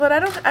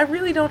But I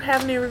really don't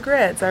have any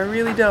regrets. I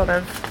really don't.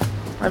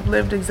 I've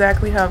lived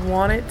exactly how I've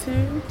wanted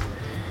to.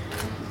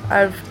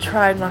 I've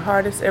tried my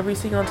hardest every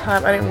single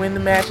time. I didn't win the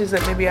matches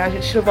that maybe I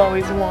should have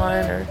always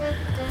won,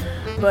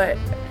 but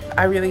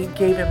I really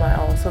gave it my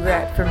all. So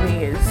that for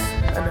me is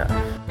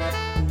enough.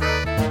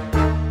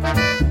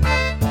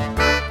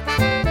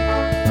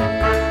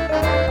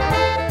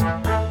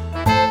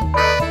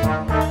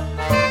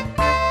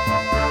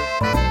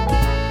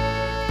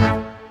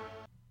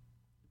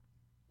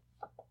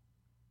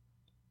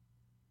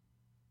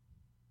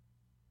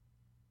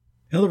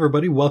 Hello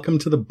everybody, welcome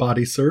to the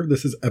Body Serve.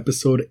 This is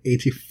episode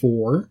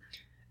 84.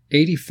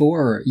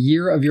 84,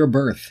 year of your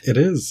birth. It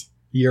is.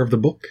 Year of the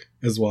book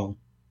as well.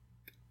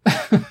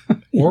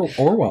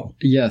 Orwell.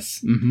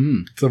 Yes.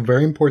 Mm-hmm. It's a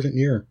very important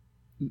year.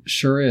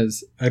 Sure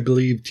is. I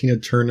believe Tina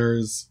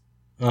Turner's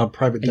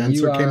Private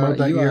Dancer came out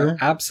that year. You are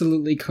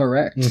absolutely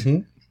correct.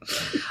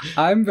 Mm-hmm.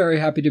 I'm very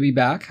happy to be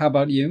back. How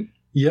about you?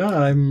 Yeah,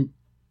 I'm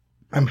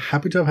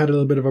happy to have had a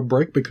little bit of a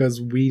break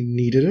because we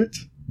needed it.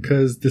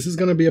 Because this is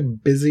going to be a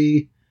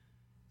busy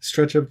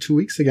stretch of 2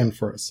 weeks again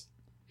for us.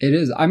 It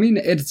is. I mean,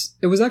 it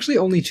was actually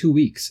only 2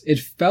 weeks. It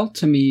felt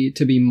to me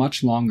to be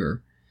much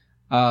longer.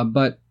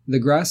 But the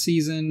grass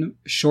season,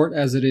 short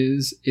as it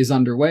is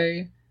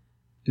underway.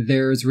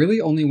 There's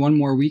really only one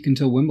more week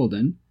until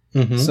Wimbledon.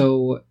 Mm-hmm.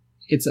 So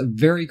it's a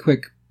very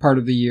quick part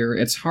of the year.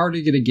 It's hard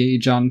to get a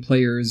gauge on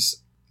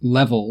players'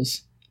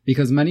 levels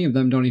because many of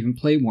them don't even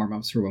play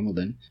warm-ups for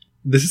Wimbledon.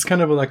 This is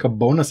kind of like a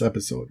bonus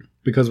episode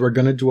because we're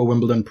going to do a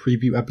Wimbledon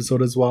preview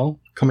episode as well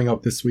coming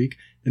out this week.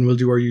 And we'll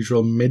do our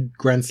usual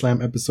mid-Grand Slam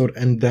episode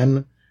and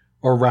then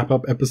our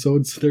wrap-up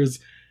episodes. There's,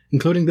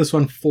 including this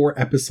one, 4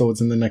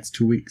 episodes in the next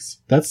 2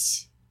 weeks.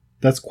 That's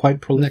quite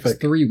prolific.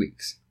 Next 3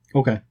 weeks.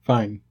 Okay,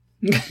 fine.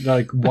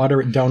 Like,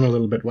 water it down a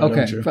little bit, why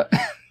don't you? But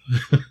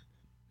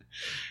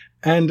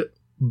And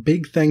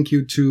big thank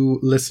you to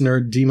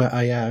listener Dima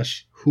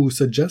Ayash, who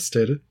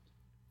suggested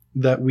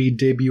that we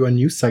debut a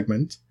new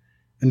segment,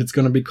 and it's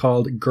going to be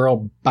called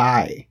Girl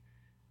Bye.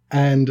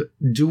 And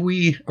do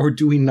we or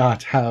do we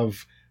not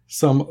have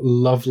some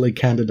lovely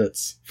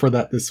candidates for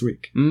that this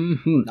week?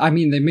 Mm-hmm. I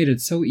mean, they made it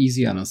so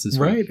easy on us this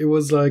week. Right? It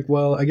was like,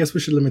 well, I guess we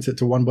should limit it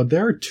to one, but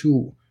there are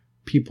 2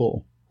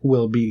 people who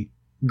will be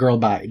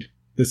girl-buyed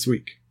this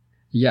week.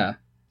 Yeah.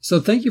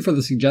 So thank you for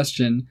the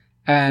suggestion.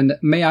 And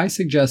may I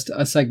suggest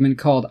a segment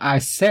called I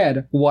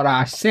Said What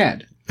I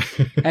Said?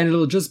 And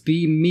it'll just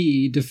be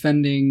me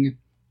defending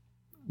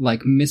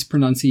like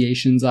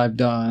mispronunciations I've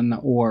done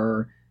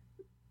or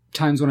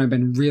times when I've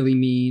been really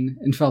mean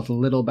and felt a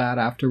little bad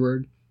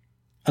afterward.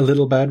 A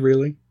little bad,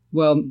 really?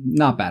 Well,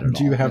 not bad at all.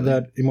 Do you have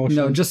that emotion?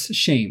 No, just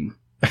shame.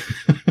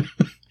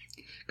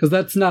 Because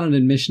that's not an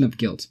admission of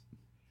guilt.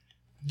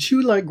 Do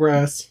you like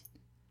grass?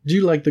 Do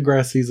you like the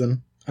grass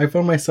season? I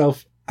found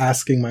myself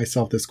asking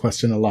myself this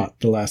question a lot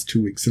the last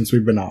 2 weeks since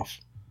we've been off.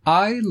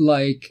 I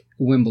like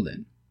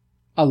Wimbledon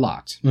a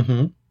lot.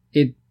 Mm-hmm.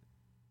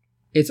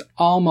 It's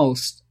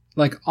almost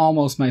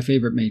my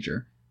favorite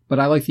major. But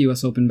I like the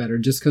U.S. Open better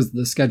just because of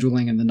the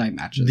scheduling and the night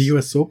matches. The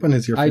U.S. Open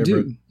is your favorite? I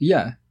do,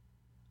 yeah.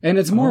 And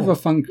it's more of a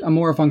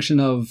function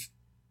of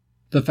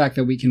the fact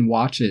that we can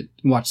watch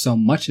so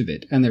much of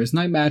it. And there's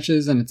night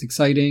matches and it's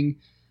exciting.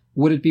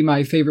 Would it be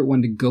my favorite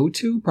one to go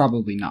to?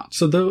 Probably not.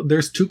 So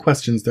there's 2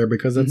 questions there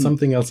because that's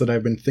something else that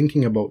I've been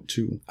thinking about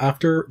too.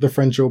 After the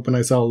French Open,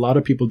 I saw a lot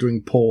of people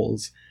doing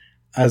polls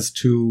as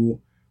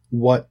to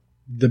what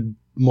the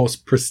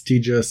most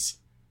prestigious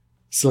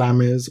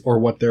slam is or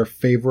what their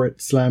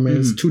favorite slam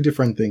is. 2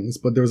 different things,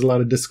 but there was a lot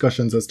of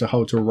discussions as to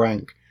how to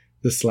rank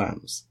the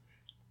slams.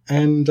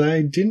 And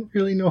I didn't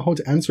really know how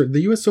to answer it.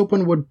 The US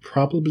Open would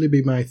probably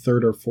be my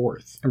 3rd or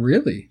 4th.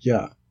 Really?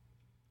 Yeah.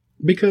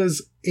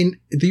 Because the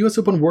US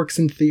Open works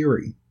in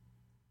theory.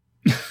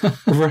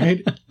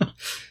 Right?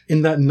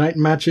 In that night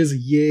matches,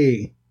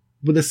 yay.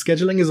 But the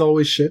scheduling is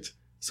always shit.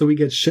 So we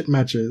get shit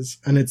matches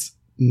and it's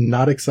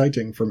not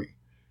exciting for me.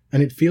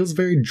 And it feels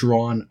very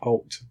drawn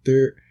out.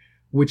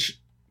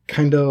 Which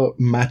kind of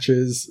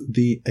matches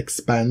the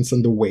expanse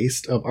and the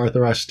waste of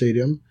Arthur Ashe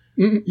Stadium.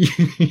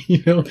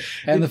 You know,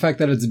 and the fact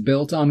that it's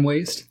built on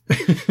waste.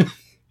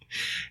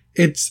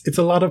 It's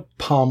a lot of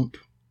pomp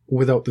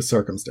without the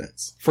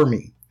circumstance for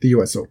me. The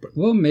U.S. Open.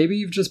 Well, maybe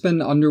you've just been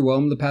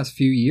underwhelmed the past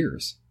few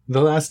years. The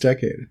last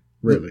decade,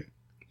 really.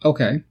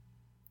 Okay.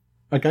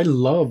 Like I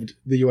loved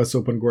the U.S.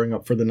 Open growing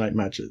up for the night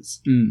matches.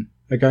 Mm.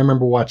 Like I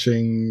remember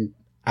watching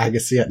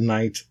Agassi at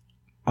night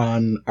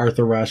on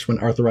Arthur Ashe when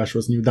Arthur Ashe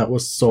was new. That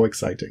was so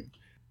exciting.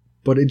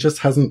 But it just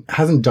hasn't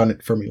done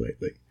it for me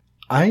lately.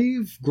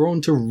 I've grown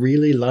to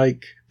really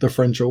like the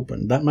French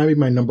Open. That might be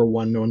my number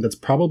 1 known. That's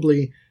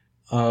probably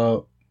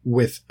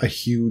with a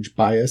huge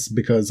bias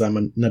because I'm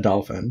a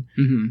Nadal fan.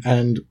 Mm-hmm.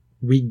 And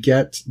we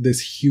get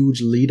this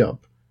huge lead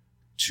up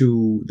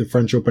to the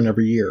French Open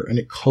every year and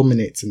it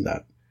culminates in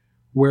that.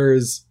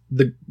 Whereas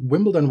the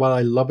Wimbledon, while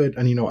I love it,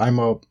 and you know, I'm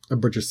a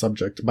British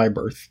subject by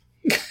birth.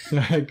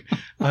 Like,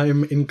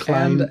 I'm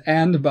inclined...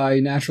 And by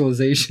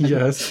naturalization.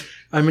 Yes.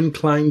 I'm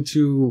inclined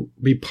to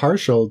be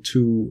partial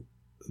to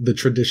the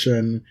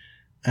tradition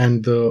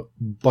and the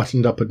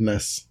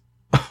buttoned-upness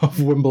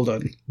of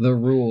Wimbledon. The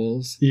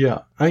rules. Yeah,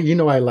 I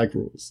like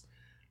rules.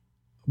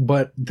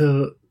 But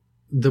the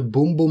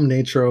boom boom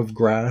nature of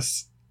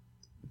grass,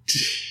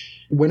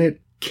 when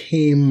it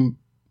came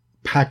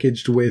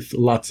packaged with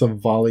lots of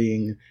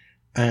volleying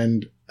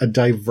and a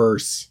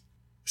diverse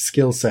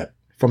skill set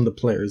from the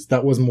players,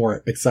 that was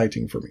more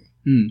exciting for me.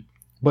 Mm.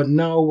 But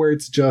now where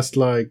it's just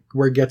like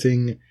we're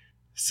getting,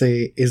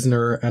 say,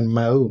 Isner and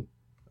Mao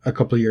a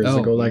couple of years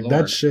ago, like Lord.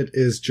 that shit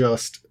is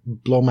just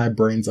blow my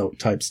brains out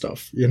type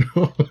stuff, you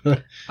know?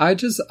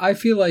 I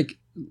feel like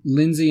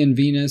Lindsay and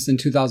Venus in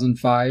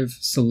 2005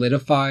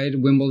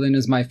 solidified Wimbledon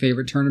as my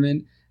favorite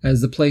tournament,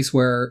 as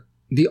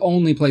the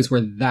only place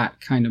where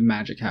that kind of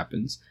magic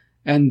happens.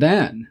 And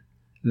then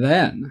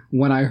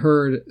when I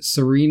heard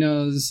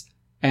Serena's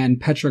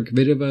and Petra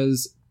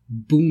Kvitovas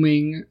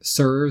booming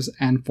serves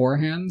and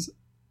forehands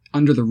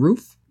under the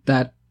roof,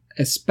 that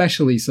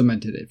especially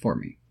cemented it for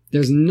me.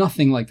 There's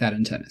nothing like that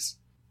in tennis.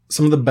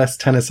 Some of the best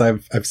tennis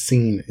I've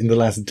seen in the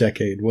last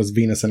decade was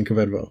Venus and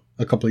Kvitova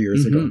a couple of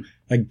years ago.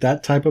 Like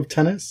that type of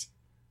tennis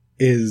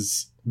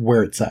is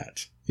where it's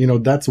at. You know,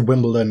 that's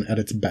Wimbledon at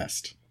its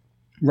best.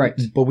 Right.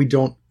 But we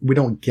don't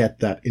get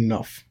that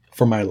enough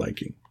for my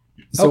liking.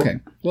 So, okay.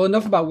 Well,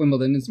 enough about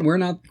Wimbledon. We're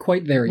not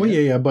quite there yet. Well,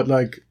 yeah, but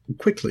like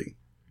quickly,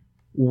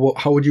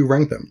 how would you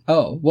rank them?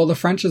 Oh, well, the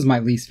French is my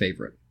least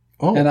favorite.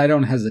 Oh. And I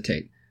don't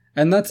hesitate.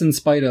 And that's in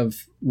spite of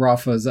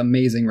Rafa's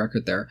amazing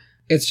record there.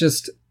 It's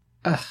just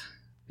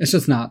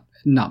not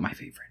my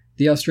favorite.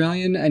 The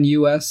Australian and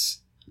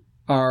US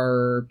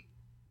are,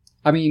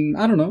 I mean,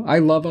 I don't know. I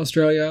love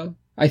Australia.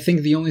 I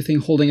think the only thing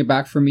holding it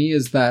back for me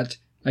is that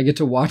I get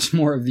to watch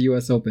more of the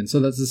US Open. So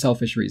that's a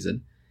selfish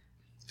reason.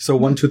 So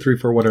 1, 2, 3,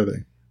 4, what are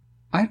they?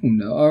 I don't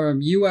know.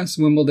 US,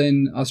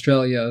 Wimbledon,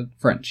 Australia,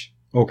 French.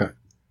 Okay.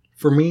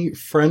 For me,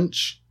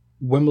 French,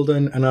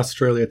 Wimbledon, and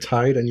Australia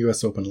tied, and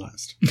US Open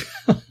last.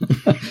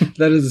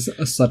 That is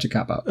such a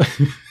cop-out.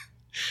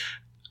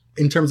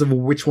 In terms of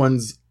which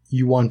ones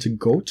you want to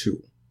go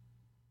to,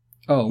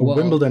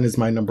 Wimbledon is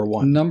my number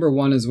one. Number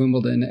one is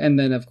Wimbledon, and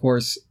then, of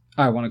course,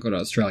 I want to go to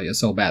Australia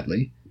so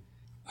badly.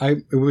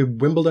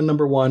 Wimbledon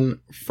number one,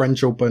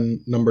 French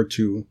Open number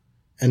two,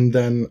 and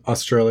then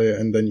Australia,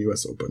 and then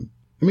US Open.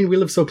 I mean, we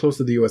live so close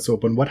to the US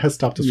Open. What has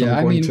stopped us from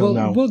going till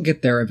now? We'll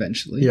get there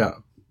eventually. Yeah.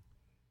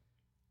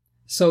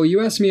 So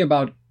you asked me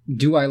about,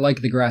 do I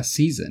like the grass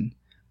season?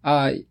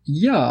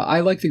 Yeah,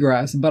 I like the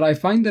grass, but I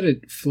find that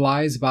it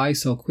flies by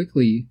so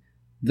quickly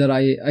that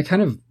I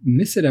kind of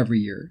miss it every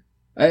year.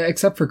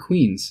 Except for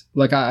Queens.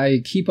 Like,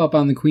 I keep up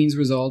on the Queens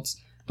results,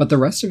 but the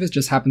rest of it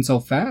just happens so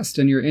fast,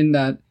 and you're in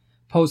that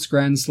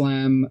post-Grand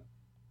Slam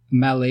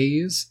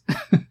malaise.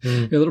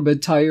 You're a little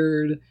bit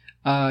tired.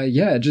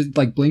 Just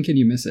like blink and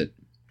you miss it.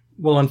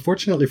 Well,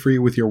 unfortunately for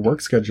you with your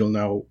work schedule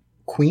now,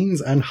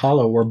 Queens and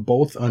Hollow were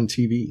both on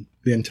TV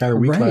the entire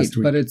week last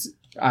week. But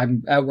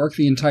I'm at work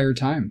the entire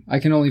time. I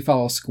can only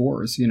follow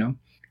scores, you know?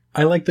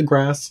 I like the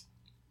grass.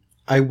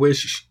 I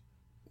wish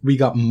we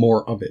got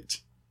more of it.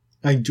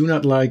 I do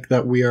not like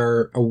that we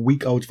are a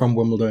week out from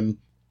Wimbledon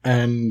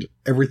and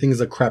everything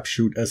is a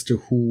crapshoot as to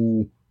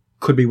who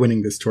could be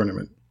winning this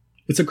tournament.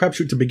 It's a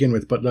crapshoot to begin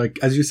with, but like,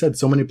 as you said,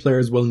 so many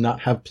players will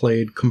not have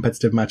played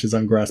competitive matches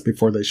on grass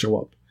before they show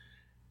up.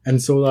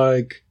 And so,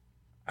 like,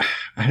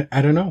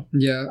 I don't know.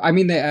 Yeah, I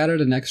mean, they added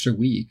an extra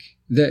week.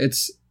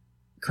 It's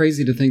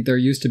crazy to think there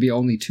used to be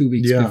only 2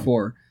 weeks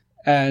before.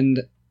 And,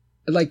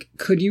 like,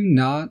 could you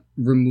not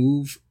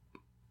remove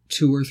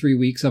 2 or 3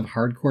 weeks of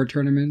hardcore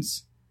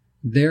tournaments?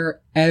 They're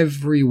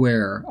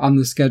everywhere on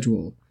the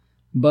schedule.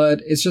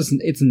 But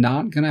it's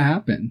not going to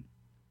happen.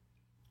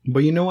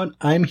 But you know what?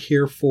 I'm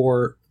here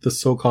for the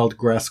so-called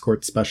grass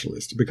court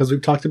specialist, because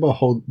we've talked about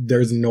how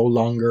there's no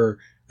longer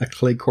a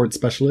clay court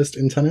specialist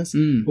in tennis,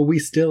 but we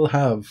still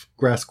have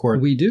grass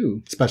court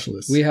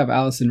specialists. We have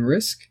Alison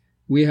Risk.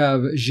 We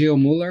have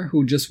Gio Muller,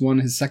 who just won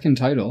his second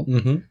title.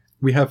 Mm-hmm.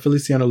 We have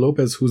Feliciano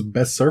Lopez, whose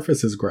best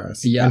surface is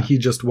grass. Yeah. And he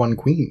just won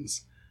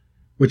Queens,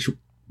 which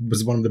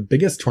was one of the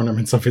biggest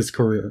tournaments of his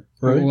career,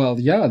 right? Well,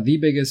 yeah, the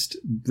biggest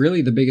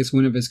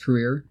win of his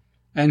career.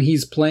 And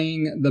he's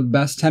playing the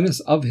best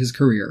tennis of his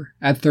career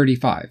at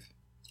 35.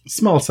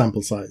 Small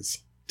sample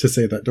size to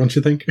say that, don't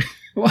you think?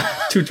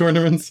 2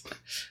 tournaments.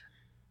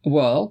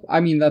 Well,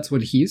 I mean, that's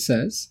what he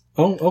says.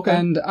 Oh, okay.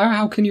 And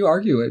how can you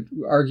argue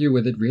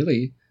with it,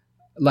 really?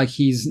 Like,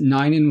 he's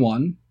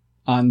 9-1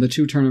 on the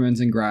 2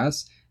 tournaments in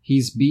grass.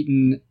 He's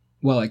beaten,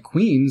 at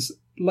Queens,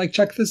 like,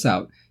 check this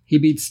out. He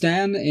beat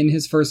Stan in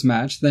his first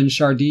match, then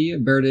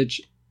Chardy, Berdych,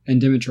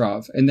 and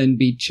Dimitrov, and then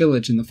beat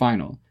Cilic in the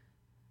final,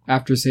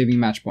 after saving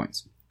match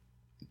points.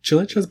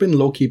 Cilic has been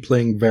low-key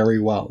playing very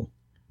well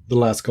the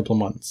last couple of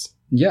months.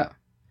 Yeah.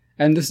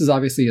 And this is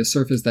obviously a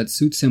surface that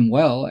suits him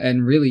well,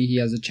 and really he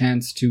has a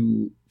chance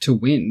to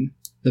win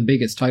the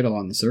biggest title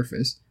on the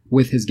surface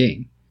with his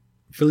game.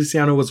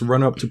 Feliciano was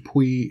run-up to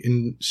Puy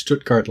in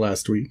Stuttgart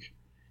last week,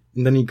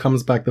 and then he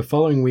comes back the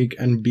following week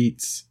and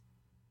beats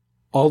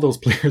all those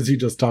players you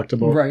just talked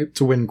about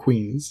to win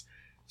Queens.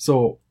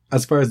 So,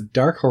 as far as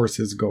dark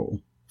horses go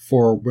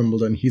for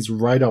Wimbledon, he's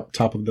right up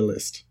top of the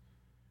list.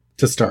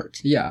 to start.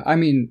 Yeah, I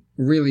mean,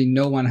 really,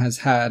 no one has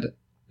had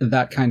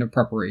that kind of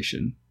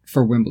preparation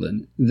for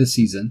Wimbledon this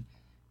season.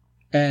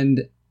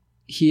 And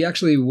he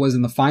actually was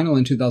in the final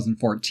in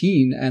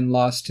 2014 and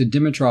lost to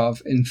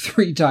Dimitrov in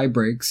 3 tie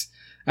breaks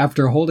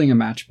after holding a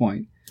match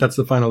point. That's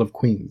the final of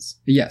Queens.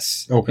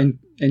 Yes. Okay.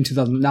 In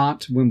 2000,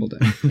 not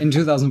Wimbledon, in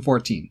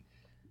 2014.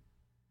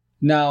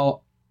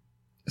 Now,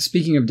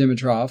 speaking of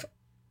Dimitrov,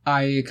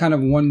 I kind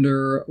of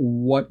wonder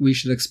what we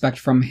should expect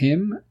from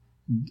him.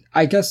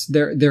 I guess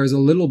there's a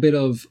little bit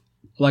of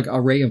like a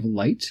ray of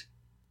light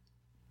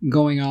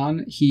going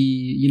on.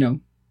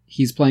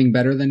 He's playing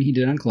better than he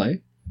did on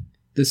clay.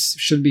 This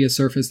should be a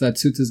surface that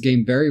suits his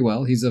game very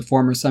well. He's a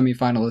former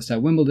semifinalist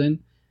at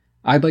Wimbledon.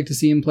 I'd like to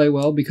see him play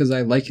well because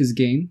I like his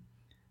game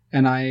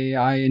and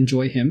I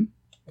enjoy him.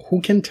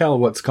 Who can tell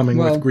what's coming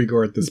with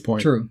Grigor at this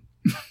point? True.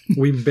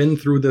 We've been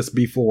through this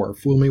before.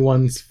 Fool me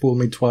once, fool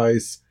me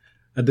twice.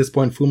 At this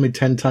point, fool me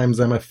 10 times,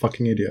 I'm a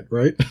fucking idiot,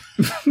 right?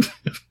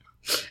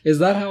 Is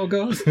that how it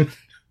goes?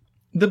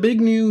 The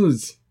big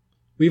news.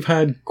 We've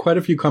had quite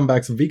a few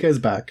comebacks. Vika is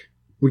back.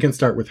 We can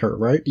start with her,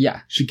 right?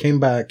 Yeah. She came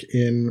back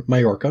in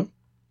Mallorca,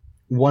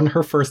 won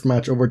her first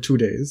match over 2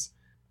 days.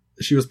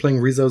 She was playing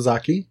Riza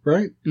Ozaki,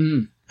 right?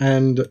 Mm.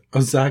 And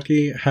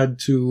Ozaki had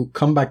to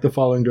come back the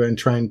following day and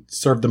try and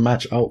serve the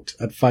match out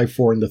at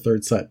 5-4 in the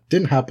third set.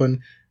 Didn't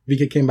happen.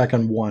 Vika came back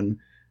and won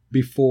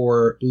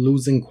before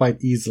losing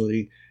quite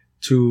easily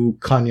to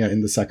Kanya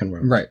in the second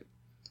round. Right.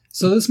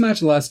 So this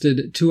match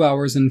lasted 2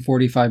 hours and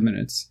 45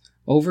 minutes,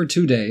 over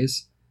 2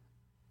 days.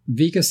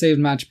 Vika saved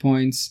match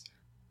points.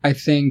 I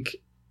think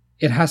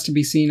it has to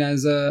be seen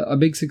as a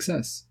big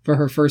success for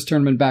her first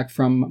tournament back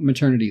from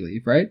maternity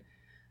leave, right?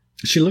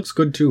 She looks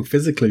good too.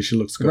 Physically, she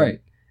looks good.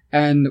 Right.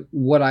 And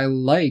what I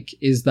like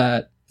is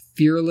that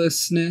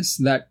fearlessness,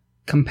 that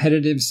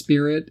competitive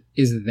spirit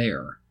is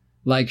there.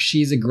 Like,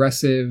 she's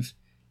aggressive.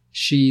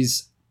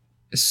 She's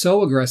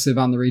so aggressive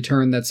on the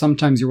return that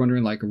sometimes you're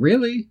wondering, like,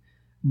 really?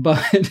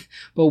 But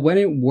when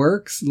it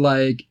works,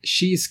 like,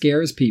 she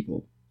scares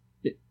people.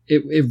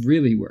 It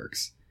really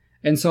works.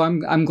 And so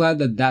I'm glad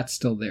that that's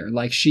still there.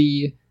 Like,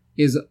 she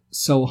is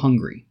so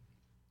hungry.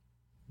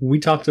 We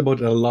talked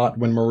about it a lot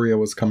when Maria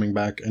was coming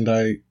back, and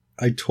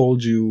I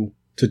told you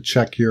to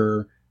check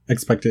your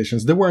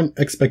expectations. There weren't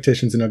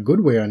expectations in a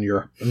good way on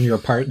your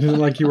part.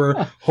 Like, you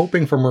were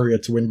hoping for Maria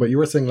to win, but you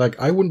were saying, like,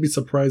 I wouldn't be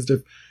surprised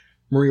if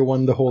Maria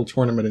won the whole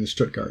tournament in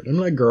Stuttgart. I'm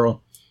like,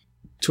 girl,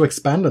 to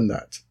expand on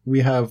that, we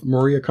have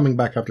Maria coming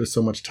back after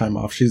so much time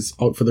off. She's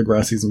out for the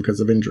grass season because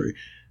of injury.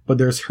 But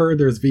there's her,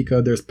 there's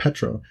Vika, there's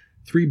Petra.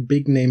 3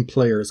 big name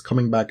players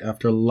coming back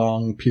after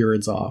long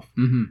periods off.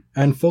 Mm-hmm.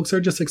 And folks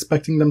are just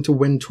expecting them to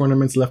win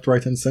tournaments left,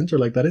 right, and center.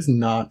 Like, that is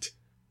not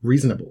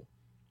reasonable.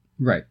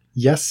 Right.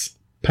 Yes,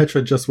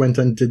 Petra just went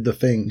and did the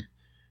thing.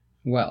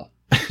 Well,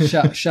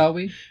 shall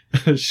we?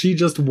 She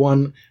just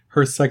won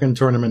her second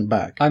tournament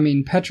back. I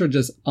mean, Petra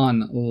just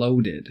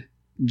unloaded.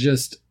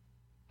 Just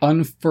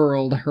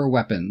unfurled her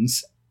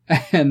weapons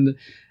and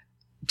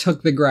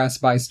took the grass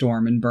by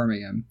storm in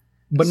Birmingham.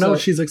 But now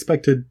she's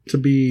expected to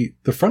be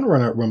the front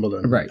runner at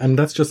Wimbledon. Right. And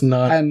that's just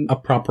not a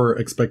proper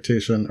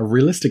expectation, a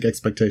realistic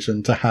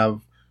expectation to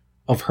have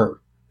of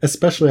her,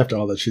 especially after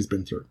all that she's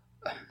been through.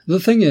 The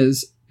thing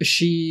is,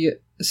 she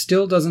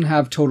still doesn't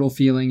have total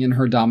feeling in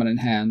her dominant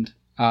hand.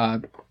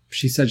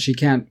 She said she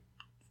can't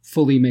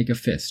fully make a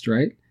fist,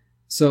 right?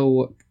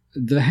 So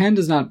the hand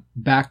is not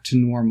back to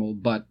normal,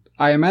 but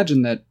I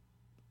imagine that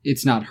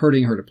it's not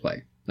hurting her to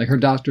play. Like, her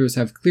doctors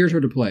have cleared her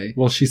to play.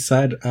 Well, she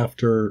said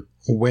after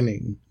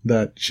winning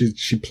that she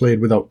played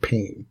without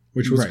pain,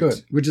 which was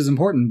good. Which is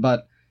important,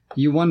 but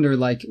you wonder,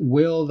 like,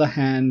 will the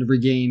hand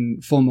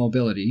regain full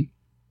mobility?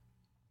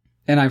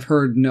 And I've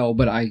heard no,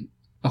 but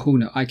who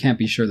knows? I can't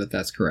be sure that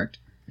that's correct.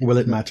 Will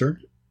it matter?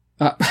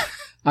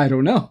 I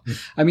don't know.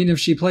 I mean, if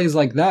she plays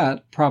like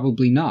that,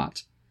 probably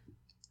not.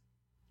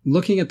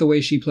 Looking at the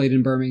way she played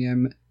in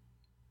Birmingham,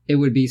 it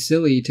would be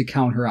silly to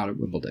count her out at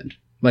Wimbledon.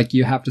 Like,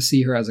 you have to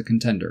see her as a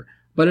contender.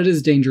 But it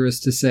is dangerous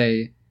to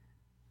say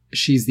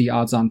she's the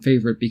odds-on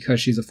favorite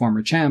because she's a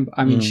former champ.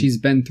 I mean, she's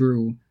been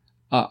through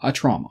a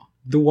trauma.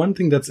 The one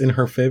thing that's in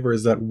her favor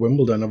is that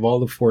Wimbledon, of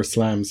all the 4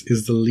 slams,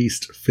 is the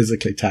least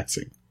physically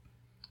taxing.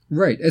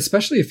 Right,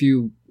 especially if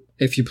you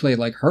play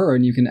like her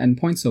and you can end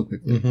points so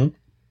quickly. Mm-hmm.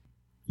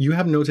 You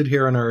have noted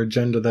here on our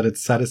agenda that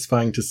it's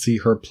satisfying to see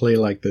her play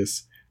like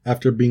this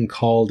after being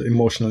called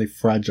emotionally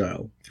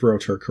fragile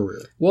throughout her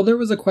career. Well, there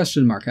was a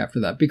question mark after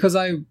that because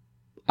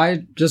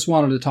I just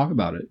wanted to talk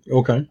about it.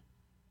 Okay.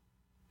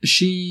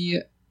 She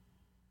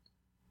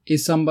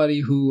is somebody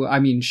who, I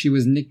mean, she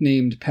was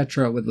nicknamed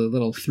Petra with a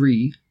little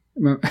 3.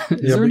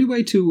 Is there any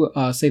way to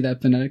say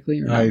that phonetically?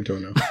 Or no? I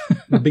don't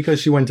know.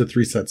 Because she went to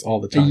 3 sets all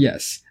the time.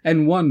 Yes,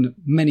 and won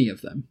many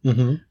of them.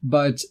 Mm-hmm.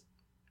 But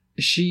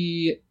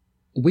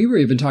we were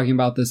even talking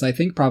about this, I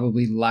think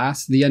probably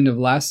the end of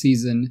last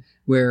season,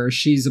 where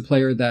she's a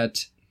player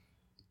that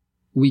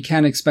we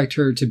can't expect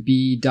her to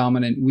be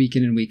dominant week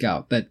in and week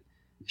out. That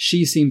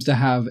she seems to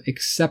have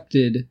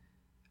accepted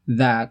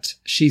that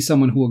she's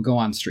someone who will go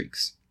on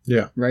streaks.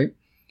 Yeah. Right?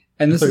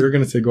 And I this thought is you were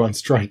going to say go on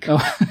strike.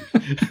 oh.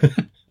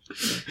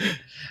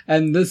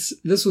 And this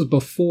was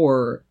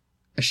before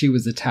she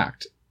was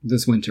attacked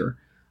this winter.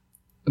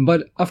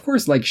 But of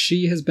course, like,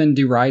 she has been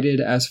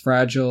derided as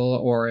fragile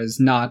or as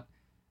not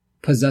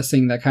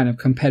possessing that kind of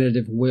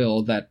competitive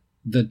will that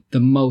the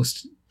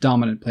most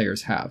dominant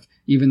players have,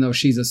 even though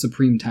she's a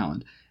supreme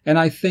talent. And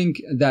I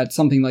think that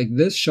something like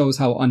this shows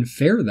how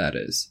unfair that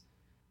is.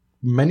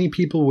 Many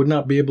people would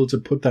not be able to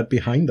put that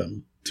behind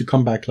them to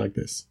come back like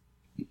this.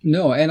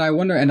 No, and I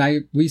wonder,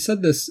 and we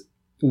said this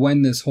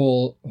when this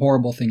whole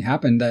horrible thing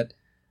happened, that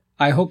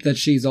I hope that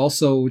she's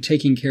also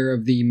taking care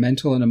of the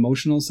mental and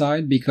emotional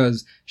side,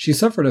 because she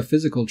suffered a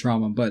physical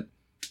trauma, but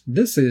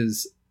this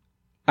is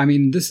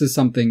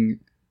something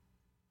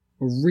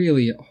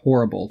really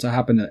horrible to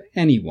happen to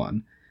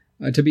anyone,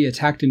 to be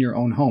attacked in your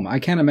own home. I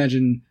can't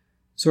imagine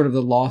sort of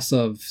the loss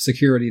of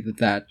security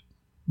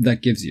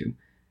that gives you.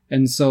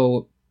 And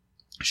so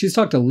she's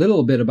talked a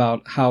little bit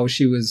about how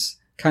she was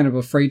kind of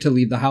afraid to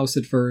leave the house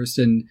at first,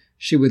 and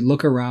she would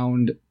look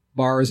around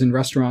bars and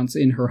restaurants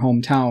in her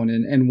hometown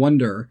and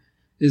wonder,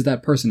 is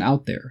that person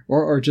out there?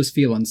 Or just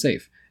feel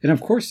unsafe. And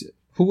of course,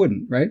 who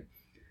wouldn't, right?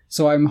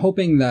 So I'm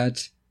hoping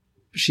that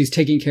she's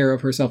taking care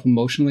of herself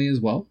emotionally as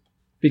well,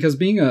 because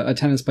being a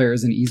tennis player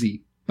isn't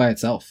easy by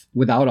itself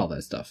without all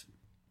that stuff.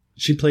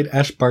 She played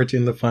Ash Barty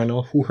in the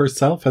final, who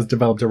herself has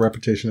developed a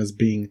reputation as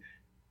being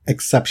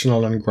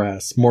exceptional on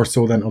grass, more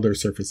so than other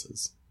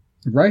surfaces.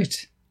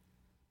 Right.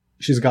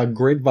 She's got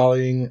great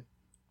volleying,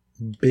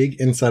 big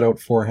inside-out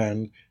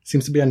forehand,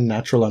 seems to be a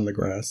natural on the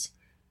grass.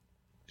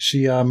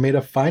 She made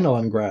a final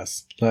on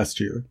grass last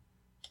year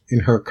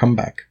in her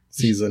comeback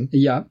season.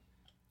 Yeah.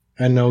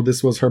 And now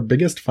this was her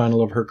biggest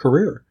final of her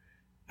career,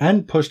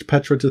 and pushed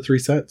Petra to 3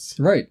 sets.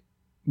 Right.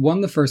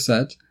 Won the first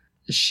set.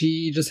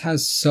 She just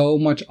has so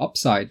much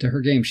upside to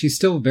her game. She's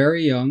still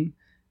very young.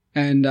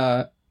 And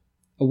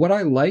what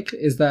I like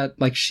is that,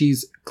 like,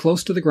 she's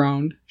close to the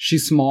ground.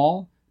 She's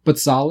small, but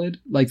solid.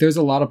 Like, there's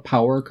a lot of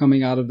power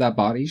coming out of that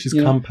body. She's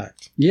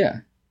compact.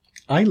 Yeah.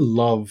 I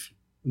love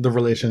the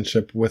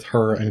relationship with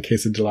her and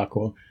Casey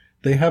Dell'Acqua.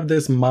 They have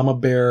this mama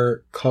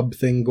bear cub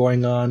thing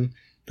going on.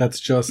 That's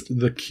just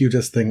the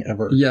cutest thing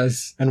ever.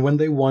 Yes. And when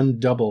they won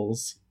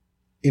doubles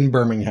in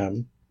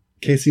Birmingham,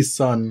 Casey's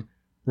son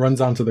runs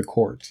onto the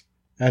court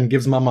and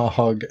gives Mama a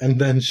hug, and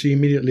then she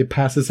immediately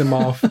passes him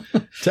off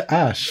to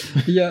Ash.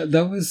 Yeah,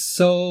 that was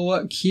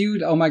so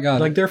cute. Oh my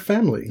god. Like, they're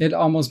family. It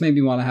almost made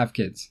me want to have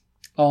kids.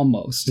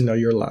 Almost. No,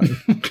 you're lying.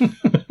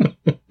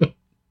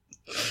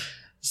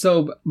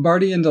 So,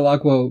 Barty and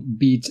Dell'Acqua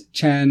beat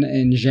Chen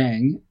and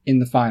Zhang in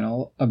the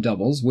final of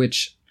doubles,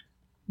 which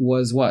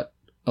was what?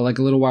 Like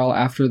a little while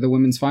after the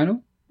women's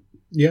final?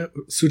 Yeah,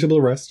 suitable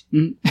rest.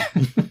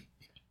 Mm-hmm.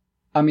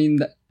 I mean,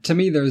 to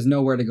me, there's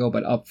nowhere to go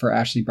but up for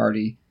Ashley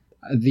Barty.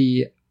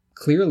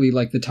 Clearly,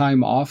 like, the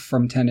time off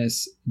from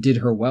tennis did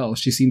her well.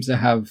 She seems to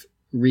have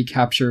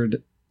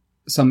recaptured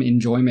some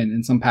enjoyment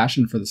and some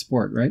passion for the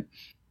sport, right?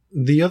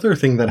 The other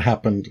thing that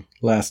happened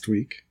last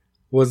week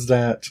was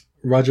that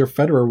Roger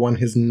Federer won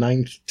his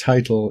 9th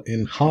title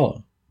in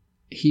Halle.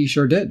 He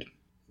sure did.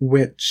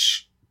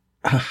 Which,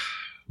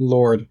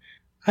 Lord,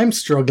 I'm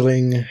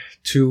struggling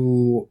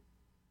to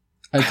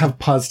have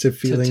positive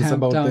feelings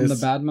about down this.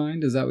 The bad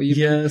mind? Is that what you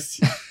mean? Yes,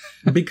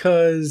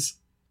 because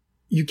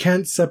you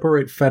can't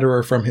separate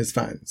Federer from his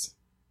fans.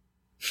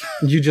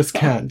 You just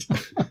can't.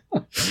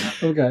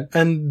 Okay.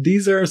 And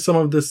these are some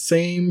of the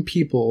same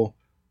people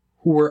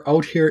who were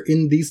out here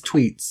in these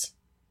tweets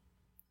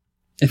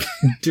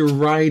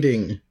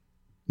deriding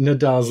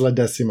Nadal's La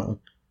Decima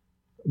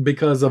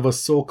because of a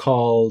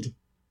so-called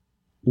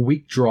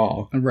weak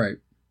draw. Right.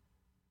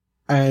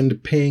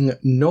 And paying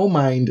no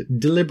mind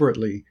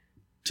deliberately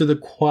to the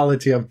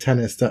quality of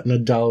tennis that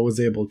Nadal was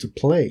able to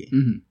play.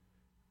 Mm-hmm.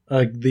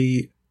 Like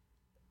the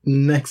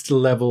next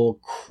level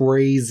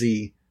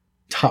crazy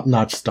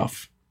top-notch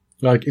stuff.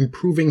 Like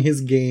improving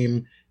his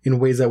game in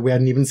ways that we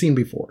hadn't even seen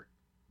before.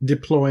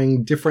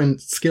 Deploying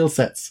different skill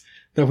sets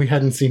that we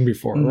hadn't seen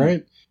before,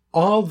 right?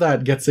 All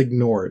that gets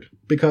ignored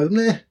because,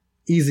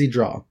 easy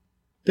draw.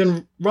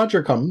 Then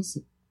Roger comes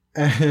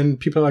and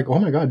people are like, oh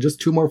my god,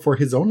 just 2 more for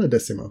his own La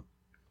Decima.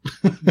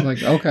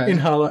 Like, okay. In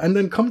Halle. And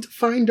then come to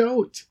find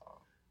out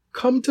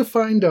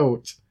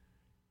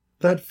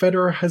that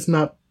Federer has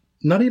not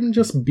even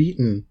just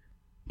beaten,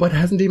 but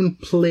hasn't even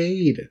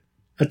played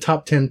a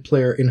top 10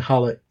 player in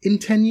Halle in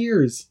 10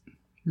 years.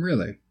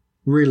 Really?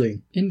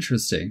 Really.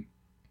 Interesting.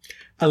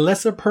 A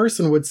lesser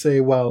person would say,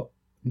 well,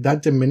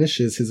 that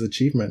diminishes his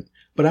achievement.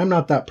 But I'm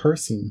not that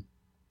person.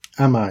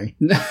 Am I?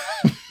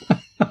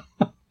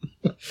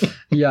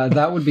 Yeah,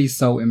 that would be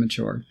so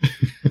immature.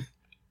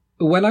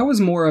 When I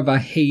was more of a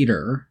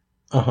hater,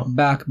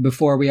 back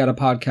before we had a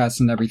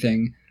podcast and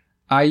everything,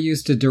 I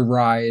used to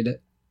deride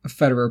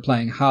Federer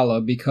playing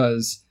Halle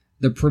because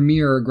the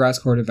premier grass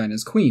court event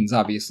is Queens,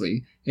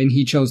 obviously, and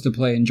he chose to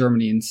play in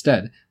Germany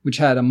instead, which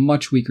had a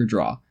much weaker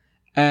draw.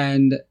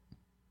 And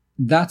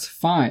that's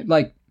fine.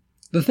 Like,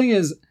 the thing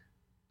is,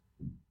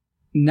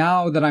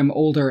 now that I'm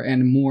older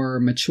and more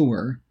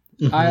mature,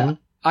 I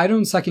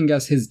don't second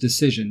guess his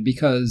decision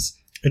because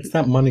It's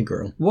that money,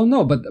 girl. Well,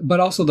 no, but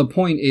also the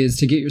point is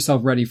to get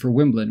yourself ready for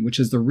Wimbledon, which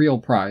is the real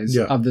prize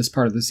of this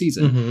part of the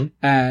season. Mm-hmm.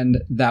 And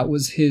that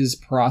was his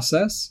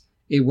process.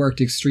 It worked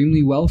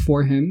extremely well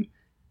for him.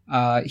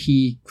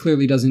 He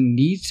clearly doesn't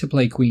need to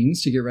play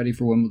Queens to get ready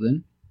for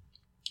Wimbledon.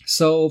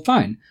 So,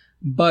 fine.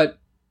 But,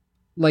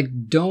 like,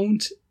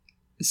 don't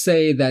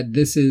say that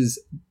this is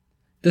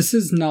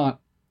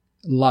not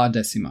la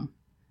decima.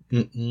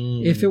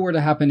 Mm-mm. If it were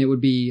to happen, it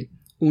would be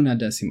una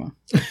decima.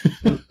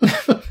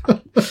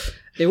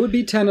 It would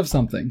be 10 of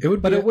something.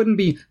 It wouldn't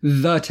be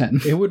the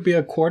 10. It would be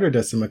a quarter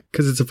decima,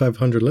 because it's a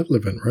 500 level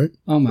event, right?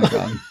 Oh my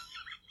god.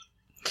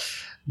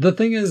 The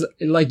thing is,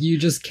 like, you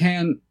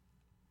can't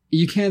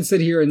sit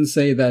here and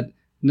say that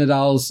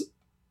Nadal's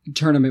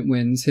tournament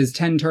wins, his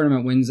 10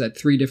 tournament wins at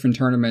 3 different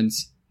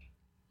tournaments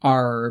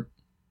are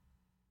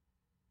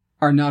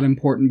not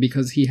important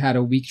because he had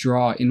a weak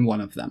draw in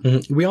one of them.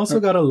 Mm-hmm. We also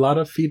got a lot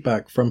of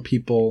feedback from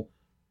people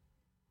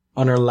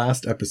on our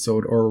last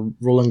episode, or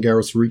Roland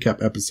Garros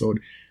recap episode,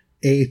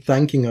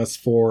 thanking us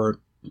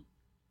for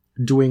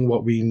doing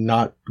what we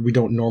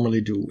don't normally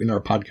do in our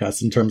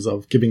podcast in terms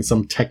of giving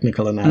some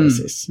technical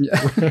analysis.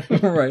 Yeah.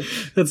 Right.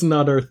 That's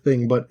not our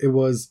thing, but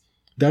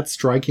that's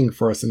striking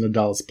for us in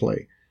Nadal's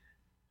play.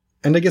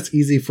 And I guess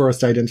easy for us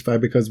to identify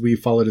because we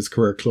followed his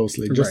career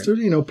closely. Just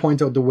to,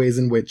 point out the ways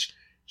in which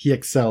he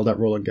excelled at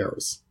Roland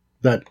Garros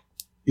that,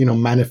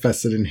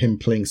 manifested in him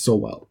playing so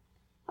well.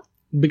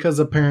 Because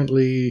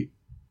apparently,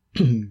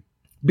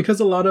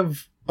 because a lot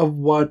of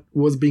what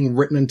was being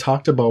written and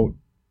talked about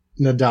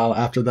Nadal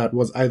after that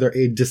was either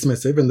A,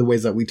 dismissive in the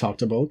ways that we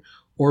talked about,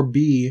 or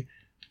B,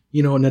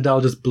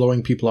 Nadal just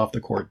blowing people off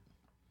the court.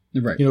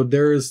 Right.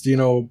 There's,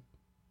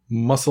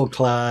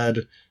 muscle-clad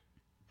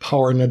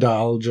power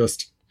Nadal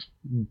just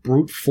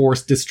brute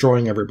force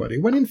destroying everybody.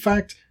 When in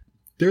fact,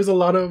 there's a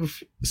lot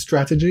of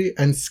strategy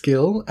and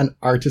skill and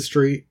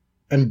artistry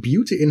and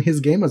beauty in his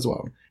game as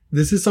well.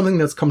 This is something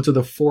that's come to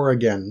the fore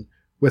again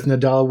with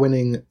Nadal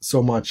winning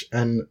so much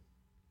and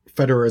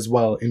Federer as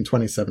well in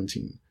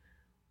 2017.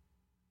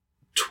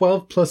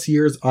 12 plus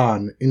years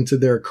on into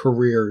their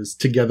careers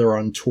together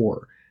on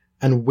tour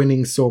and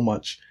winning so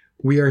much,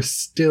 we are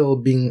still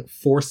being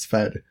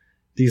force-fed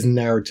these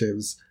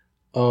narratives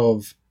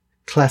of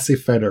classy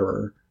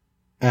Federer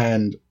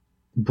and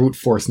brute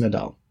force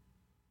Nadal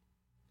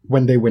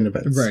when they win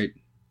events. Right.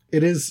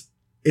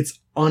 It's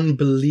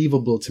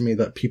unbelievable to me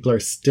that people are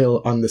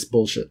still on this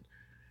bullshit.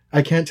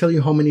 I can't tell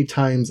you how many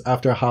times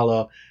after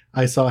Halle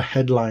I saw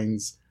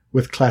headlines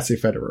with classy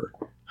Federer.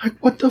 Like,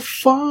 what the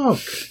fuck?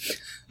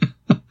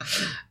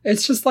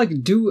 It's just like,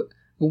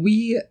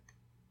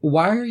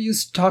 why are you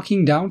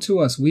talking down to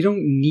us? We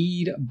don't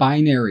need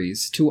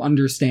binaries to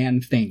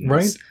understand things.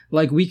 Right?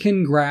 Like, we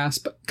can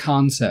grasp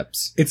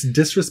concepts. It's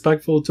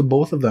disrespectful to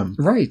both of them.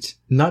 Right.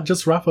 Not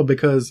just Rafa,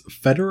 because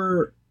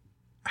Federer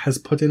has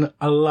put in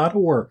a lot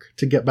of work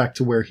to get back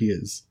to where he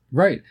is.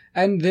 Right.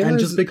 And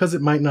just because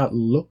it might not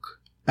look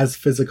as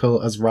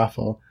physical as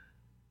Rafa,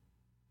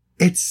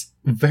 it's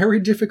very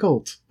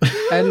difficult.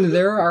 And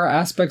there are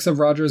aspects of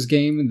Roger's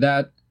game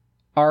that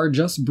are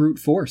just brute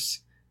force.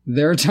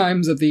 There are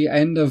times at the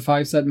end of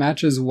 5-set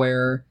matches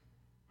where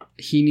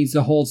he needs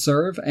to hold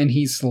serve and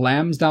he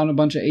slams down a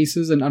bunch of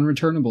aces and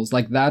unreturnables.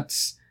 Like,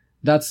 that's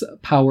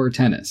power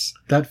tennis.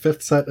 That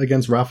 5th set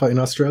against Rafa in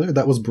Australia,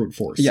 that was brute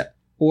force. Yeah.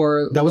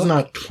 Or that was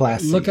not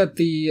classy. Look at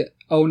the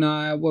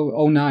 09,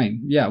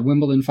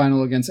 Wimbledon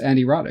final against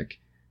Andy Roddick.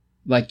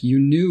 Like, you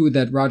knew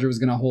that Roger was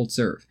going to hold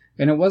serve.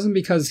 And it wasn't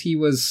because he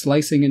was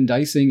slicing and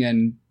dicing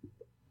and,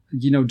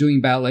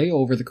 doing ballet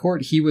over the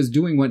court. He was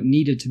doing what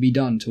needed to be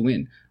done to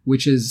win,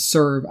 which is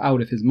serve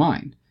out of his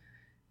mind.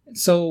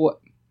 So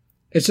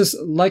it's just,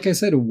 like I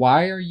said,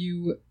 why are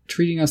you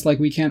treating us like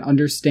we can't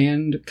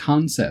understand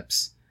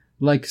concepts?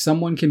 Like,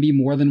 someone can be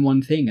more than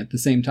one thing at the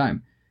same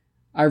time.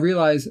 I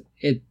realize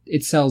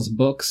it sells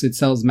books, it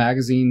sells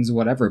magazines,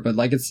 whatever, but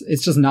like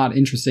it's just not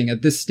interesting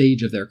at this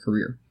stage of their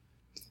career.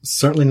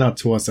 Certainly not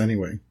to us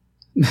anyway.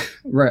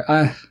 Right.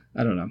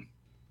 I don't know.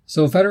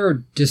 So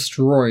Federer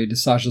destroyed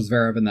Sasha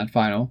Zverev in that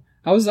final.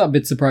 I was a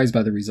bit surprised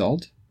by the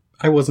result.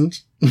 I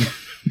wasn't.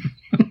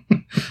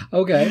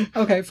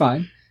 Okay,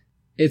 fine.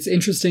 It's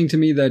interesting to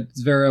me that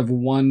Zverev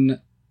won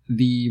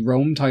the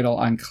Rome title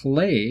on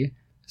clay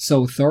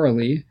so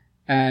thoroughly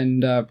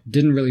and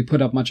didn't really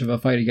put up much of a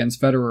fight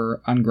against Federer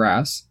on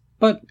grass.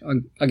 But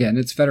again,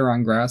 it's Federer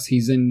on grass.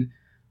 He's in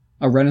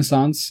a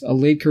renaissance, a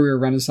late career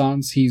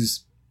renaissance.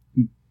 He's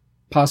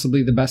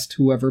possibly the best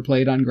who ever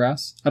played on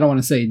grass. I don't want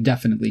to say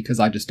definitely because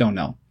I just don't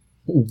know.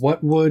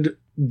 What would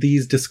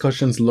these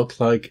discussions look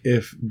like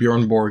if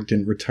Bjorn Borg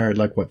didn't retire,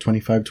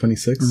 25,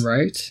 26?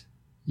 Right.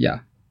 Yeah.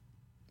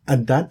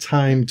 At that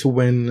time, to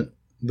win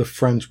the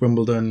French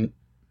Wimbledon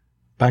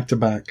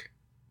back-to-back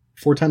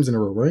 4 times in a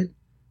row, right?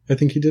 I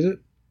think he did it.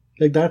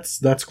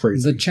 That's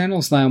crazy. The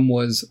Channel Slam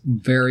was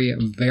very,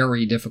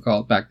 very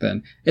difficult back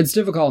then. It's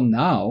difficult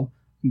now,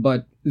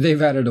 but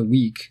they've added a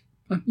week.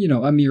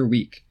 A mere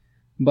week.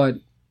 But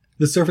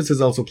the surfaces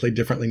also play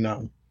differently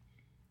now.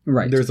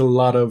 Right. There's a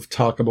lot of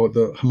talk about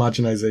the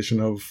homogenization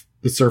of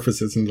the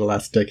surfaces in the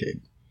last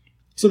decade.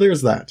 So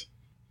there's that.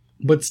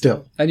 But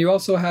still. And you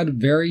also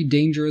had very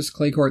dangerous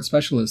clay court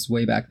specialists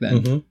way back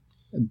then.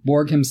 Mm-hmm.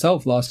 Borg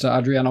himself lost to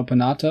Adriano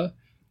Panata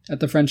at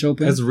the French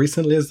Open. As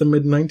recently as the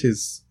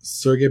mid-90s,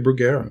 Sergei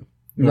Bruguera.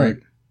 Right.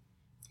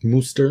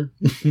 Mooster.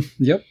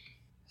 Yep.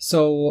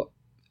 So,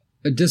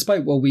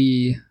 despite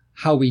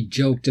how we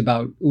joked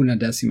about Una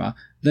Decima,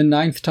 the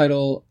 9th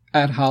title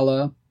at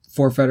Halle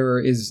for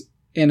Federer is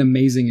an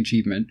amazing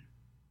achievement.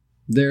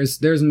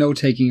 There's no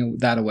taking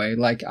that away.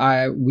 Like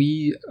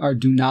we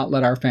do not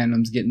let our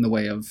fandoms get in the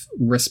way of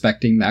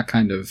respecting that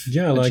kind of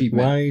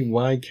achievement.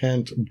 Why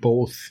can't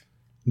both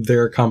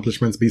their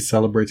accomplishments be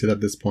celebrated at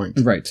this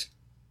point? Right.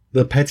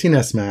 The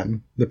pettiness,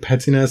 man. The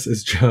pettiness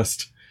is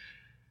just...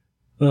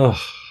 Ugh.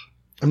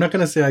 I'm not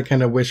going to say I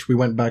kind of wish we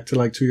went back to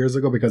like 2 years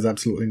ago, because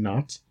absolutely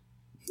not.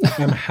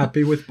 I'm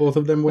happy with both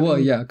of them winning. Well,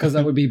 yeah, because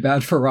that would be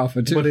bad for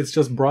Rafa too. But it's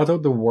just brought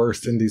out the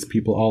worst in these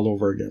people all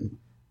over again.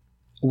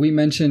 We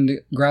mentioned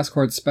grass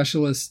court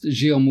specialist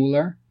Gilles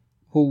Muller,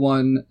 who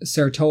won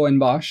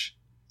Sertogenbosch,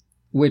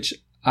 which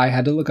I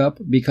had to look up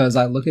because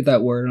I look at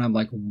that word and I'm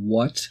like,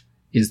 what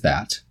is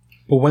that?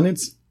 But when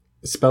it's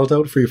spelled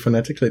out for you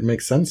phonetically, it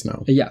makes sense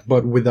now. Yeah.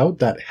 But without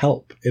that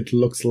help, it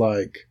looks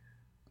like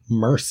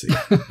mercy.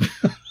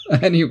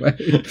 Anyway,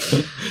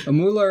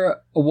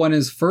 Muller won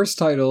his first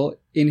title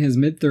in his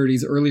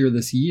mid-30s earlier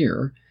this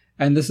year,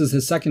 and this is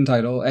his second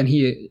title, and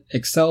he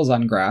excels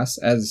on grass,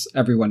 as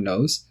everyone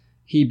knows.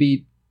 He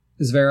beat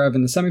Zverev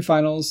in the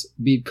semifinals,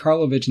 beat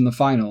Karlovic in the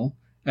final,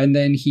 and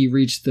then he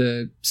reached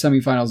the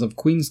semifinals of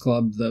Queen's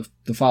Club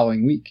the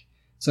following week.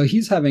 So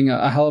he's having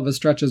a hell of a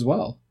stretch as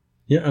well.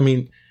 Yeah, I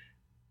mean,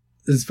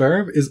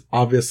 Zverev is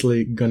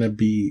obviously going to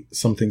be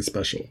something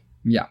special.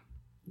 Yeah.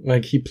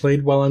 Like, he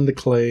played well on the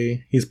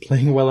clay. He's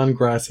playing well on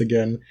grass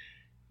again.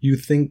 You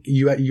think,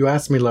 you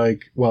asked me,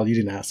 like, well, you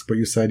didn't ask, but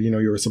you said,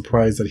 you were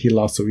surprised that he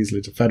lost so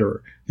easily to Federer.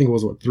 I think it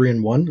was,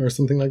 3-1 or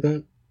something like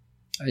that?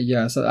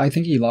 Yeah, so I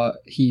think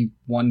he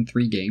won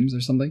 3 games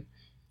or something.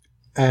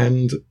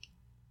 And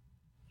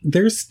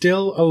there's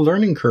still a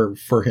learning curve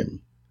for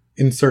him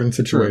in certain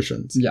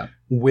situations. True. Yeah.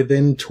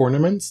 Within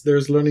tournaments,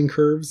 there's learning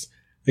curves.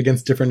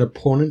 Against different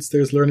opponents,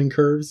 there's learning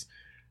curves.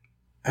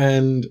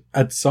 And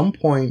at some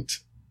point,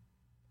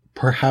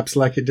 perhaps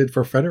like it did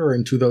for Federer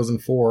in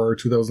 2004 or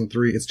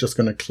 2003, it's just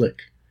going to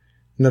click.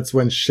 And that's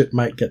when shit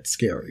might get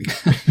scary.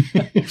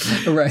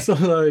 Right. So,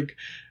 like,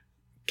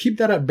 keep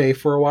that at bay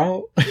for a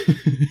while.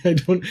 I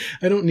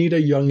don't need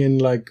a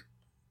youngin, like,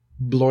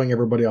 blowing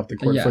everybody off the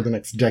court for the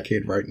next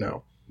decade right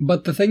now.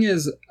 But the thing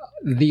is,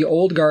 the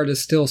old guard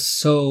is still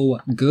so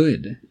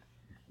good.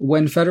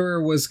 When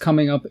Federer was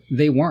coming up,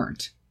 they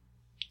weren't.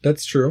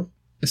 That's true.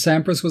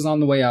 Sampras was on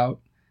the way out.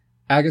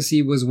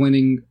 Agassi was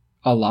winning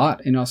a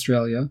lot in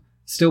Australia,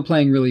 still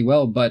playing really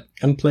well, but...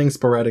 And playing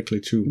sporadically,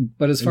 too.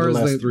 But as far as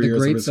the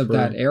greats of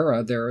that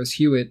era, there was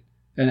Hewitt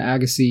and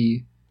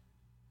Agassi,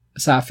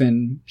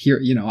 Safin,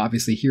 here,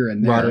 obviously here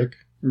and there. Roddick.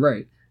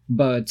 Right.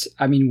 But,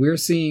 I mean, we're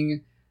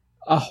seeing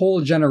a whole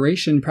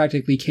generation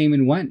practically came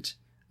and went.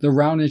 The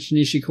Raonic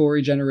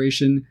Nishikori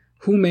generation,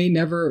 who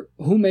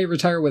may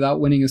retire without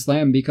winning a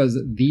slam because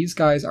these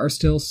guys are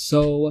still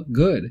so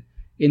good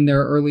in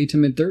their early to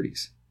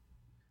mid-30s.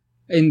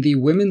 In the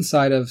women's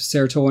side of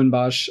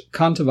Sertogenbosch,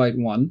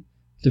 Kontaveit won,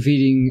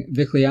 defeating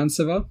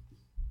Vikliantseva.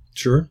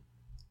 Sure.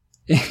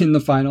 In the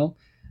final.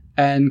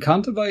 And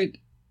Kontaveit,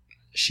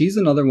 she's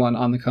another one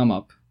on the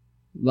come-up.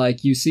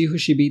 Like, you see who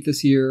she beat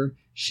this year.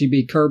 She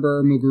beat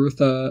Kerber,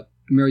 Muguruza,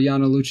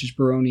 Mirjana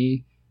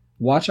Lucic-Baroni.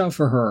 Watch out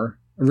for her,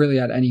 really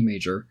at any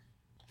major.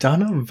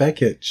 Dana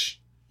Vekic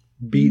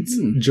beats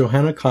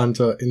Johanna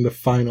Konta in the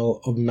final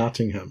of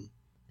Nottingham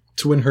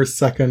to win her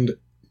second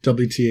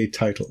WTA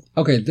title.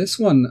 Okay, this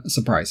one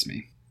surprised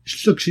me.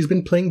 Look, she's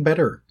been playing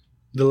better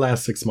the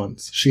last 6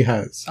 months. She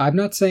has. I'm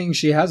not saying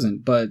she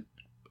hasn't, but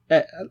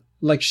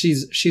like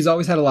she's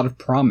always had a lot of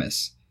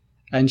promise,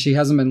 and she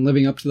hasn't been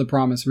living up to the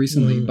promise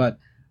recently. But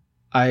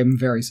I'm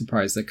very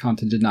surprised that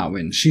Konta did not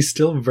win. She's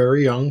still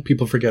very young.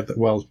 People forget that.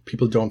 Well,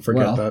 people don't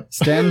forget that.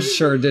 Stan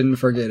sure didn't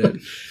forget it.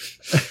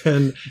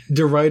 And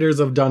the writers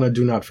of Donna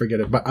do not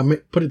forget it. But I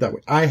mean, put it that way.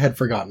 I had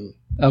forgotten.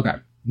 Okay.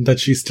 That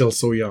she's still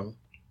so young.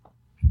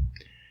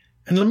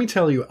 And let me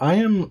tell you, I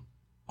am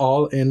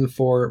all in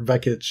for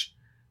Vekic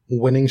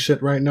winning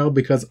shit right now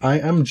because I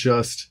am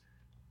just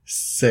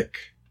sick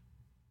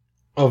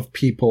of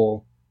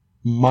people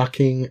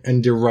mocking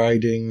and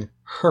deriding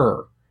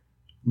her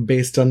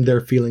based on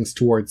their feelings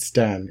towards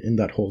Stan in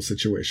that whole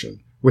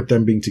situation with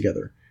them being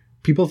together.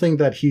 People think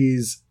that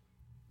he's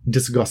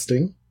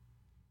disgusting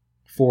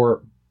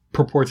for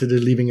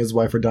purportedly leaving his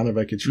wife for Dana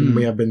Vekic, who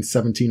may have been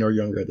 17 or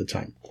younger at the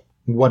time.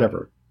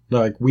 Whatever.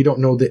 Like, we don't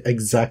know the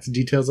exact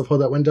details of how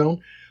that went down,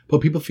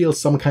 but people feel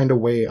some kind of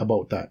way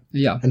about that.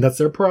 Yeah. And that's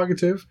their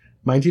prerogative,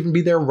 might even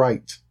be their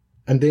right.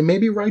 And they may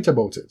be right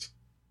about it.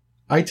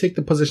 I take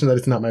the position that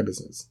it's not my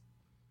business.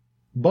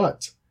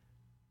 But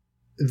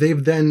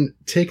they've then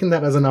taken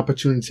that as an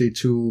opportunity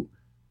to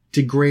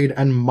degrade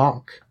and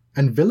mock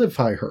and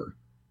vilify her,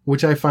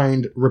 which I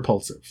find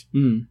repulsive.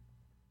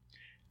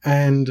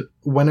 And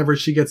whenever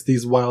she gets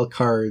these wild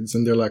cards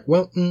and they're like,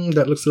 well,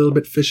 that looks a little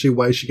bit fishy.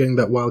 Why is she getting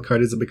that wild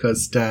card? Is it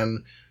because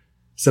Stan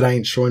said I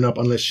ain't showing up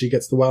unless she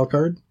gets the wild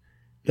card?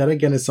 That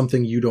again is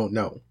something you don't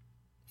know.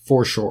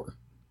 For sure.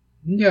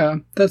 Yeah,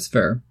 that's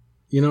fair.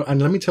 You know,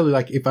 and let me tell you,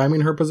 like, if I'm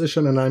in her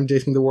position and I'm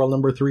dating the world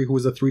number 3, who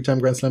is a 3-time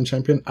Grand Slam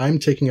champion, I'm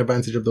taking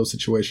advantage of those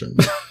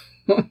situations.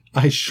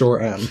 I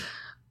sure am.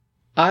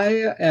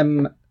 I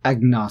am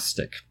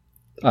agnostic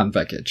on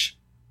Vekic.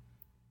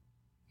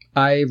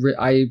 I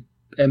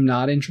am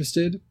not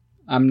interested.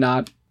 I'm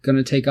not going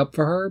to take up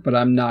for her, but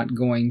I'm not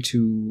going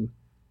to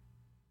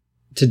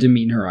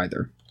demean her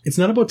either. It's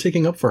not about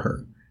taking up for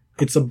her.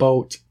 It's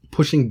about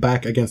pushing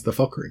back against the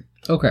fuckery.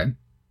 Okay.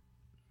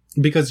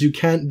 Because you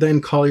can't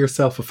then call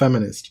yourself a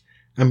feminist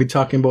and be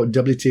talking about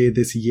WTA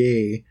this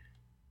yay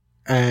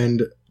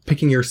and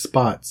picking your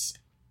spots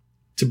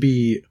to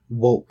be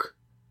woke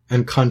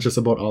and conscious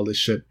about all this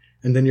shit.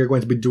 And then you're going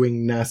to be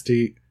doing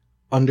nasty,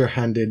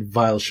 underhanded,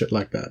 vile shit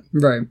like that.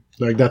 Right.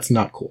 Like, that's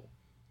not cool.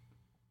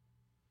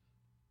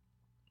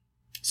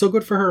 So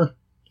good for her.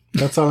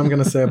 That's all I'm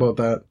going to say about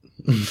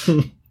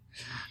that.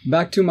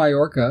 Back to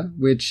Mallorca,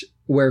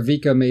 where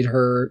Vika made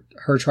her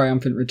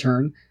triumphant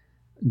return.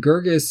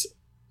 Gergis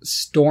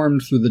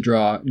stormed through the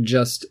draw,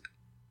 just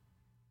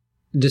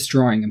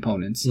destroying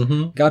opponents.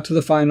 Mm-hmm. Got to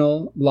the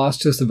final,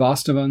 lost to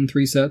Sevastova in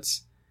 3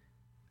 sets.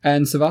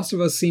 And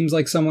Sevastova seems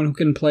like someone who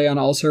can play on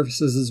all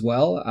surfaces as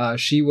well.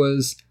 She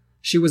was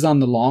on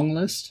the long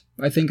list,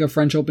 I think, of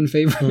French Open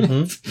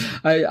favorites.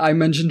 Mm-hmm. I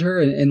mentioned her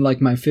in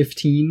like my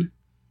 15.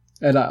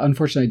 And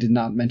unfortunately, I did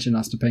not mention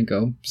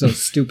Ostapenko, so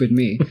stupid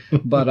me.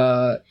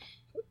 But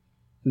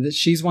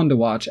she's one to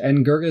watch.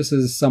 And Gergis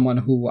is someone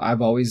who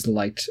I've always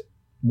liked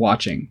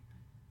watching.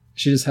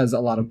 She just has a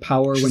lot of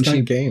power.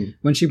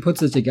 When she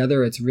puts it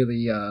together, it's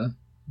really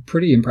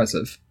pretty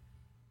impressive.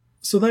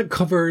 So that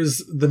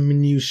covers the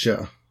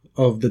minutiae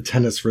of the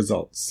tennis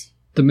results.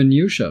 The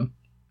minutiae?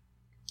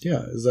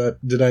 Yeah,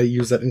 did I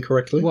use that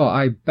incorrectly? Well,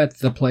 I bet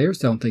the players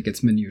don't think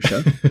it's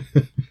minutiae.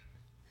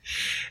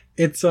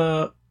 It's,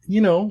 there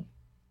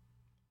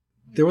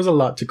was a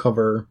lot to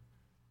cover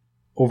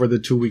over the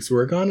 2 weeks we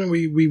were gone, and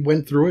we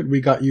went through it.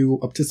 We got you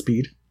up to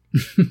speed.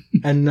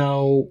 And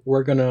now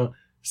we're going to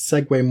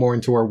segue more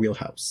into our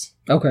wheelhouse.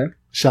 Okay.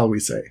 Shall we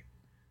say?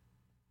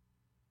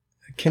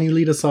 Can you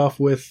lead us off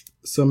with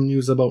some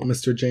news about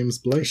Mr. James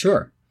Blake?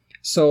 Sure.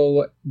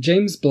 So,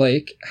 James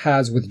Blake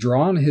has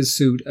withdrawn his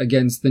suit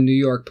against the New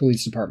York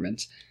Police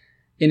Department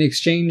in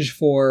exchange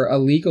for a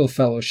legal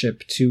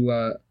fellowship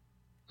to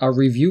a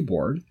review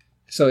board.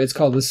 So, it's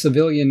called the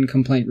Civilian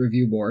Complaint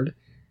Review Board.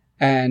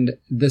 And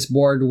this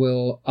board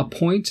will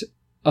appoint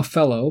a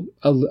fellow,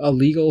 a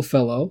legal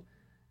fellow,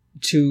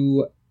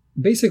 to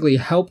basically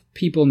help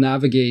people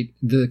navigate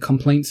the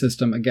complaint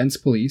system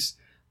against police,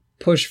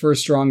 push for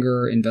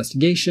stronger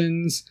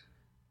investigations,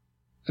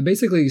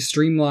 basically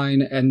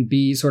streamline and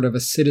be sort of a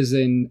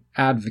citizen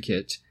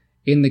advocate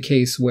in the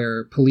case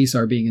where police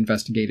are being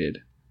investigated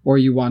or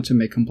you want to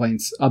make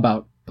complaints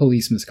about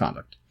police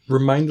misconduct.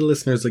 Remind the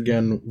listeners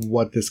again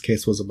what this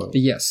case was about.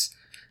 Yes.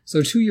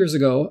 So 2 years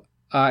ago,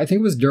 I think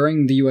it was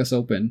during the US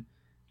Open,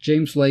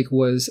 James Blake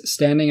was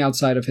standing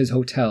outside of his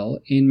hotel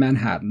in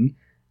Manhattan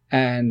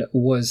and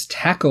was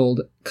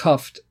tackled,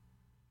 cuffed,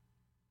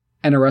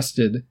 and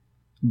arrested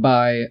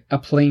by a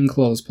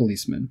plainclothes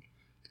policeman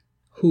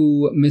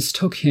who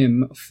mistook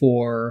him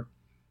for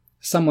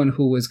someone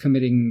who was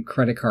committing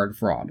credit card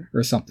fraud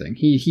or something.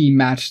 He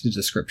matched the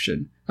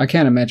description. I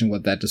can't imagine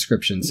what that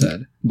description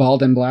said.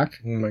 Bald and black?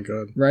 Oh my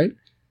God. Right?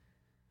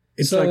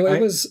 It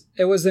was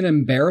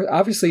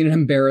obviously an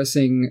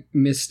embarrassing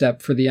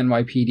misstep for the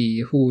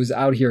NYPD, who was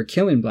out here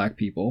killing black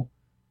people.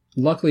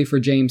 Luckily for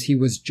James, he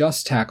was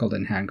just tackled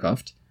and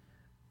handcuffed.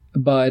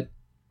 But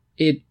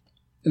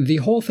the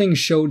whole thing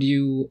showed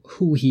you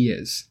who he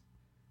is.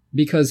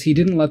 Because he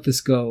didn't let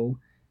this go.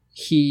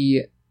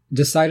 He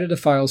decided to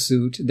file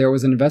suit. There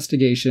was an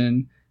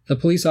investigation. The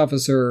police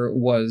officer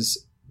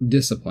was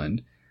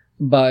disciplined.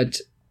 But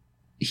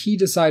he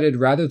decided,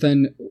 rather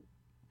than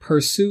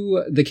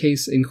pursue the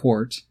case in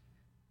court,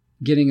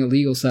 getting a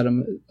legal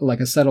settlement, like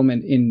a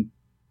settlement in...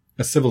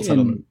 A civil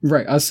settlement.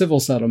 Right, a civil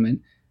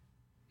settlement.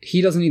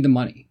 He doesn't need the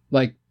money.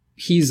 Like,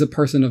 he's a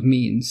person of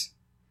means.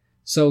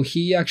 So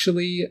he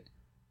actually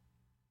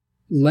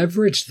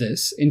leveraged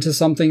this into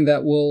something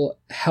that will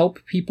help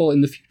people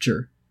in the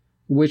future,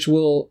 which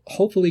will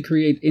hopefully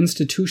create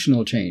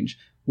institutional change,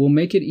 will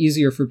make it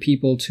easier for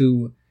people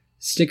to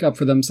stick up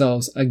for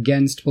themselves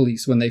against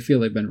police when they feel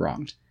they've been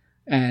wronged.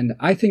 And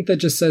I think that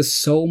just says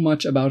so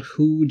much about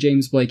who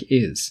James Blake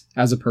is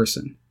as a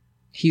person.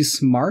 He's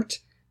smart,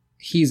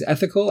 he's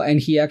ethical, and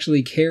he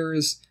actually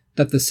cares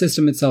that the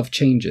system itself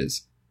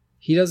changes.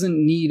 He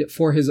doesn't need,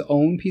 for his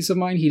own peace of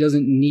mind, he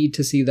doesn't need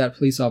to see that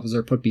police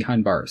officer put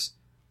behind bars.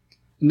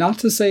 Not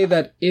to say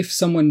that if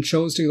someone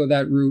chose to go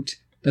that route,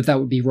 that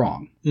would be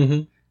wrong.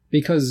 Mm-hmm.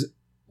 Because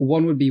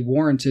one would be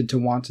warranted to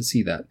want to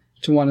see that,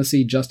 to want to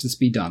see justice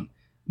be done.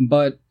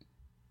 But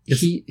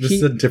this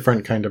is a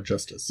different kind of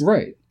justice.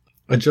 Right.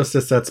 A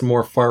justice that's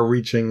more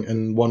far-reaching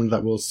and one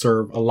that will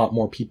serve a lot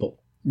more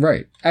people.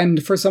 Right.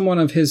 And for someone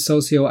of his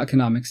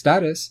socioeconomic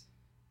status,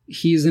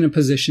 he's in a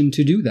position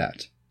to do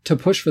that, to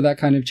push for that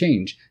kind of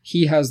change.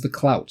 He has the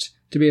clout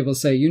to be able to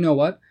say, you know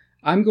what?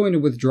 I'm going to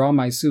withdraw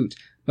my suit,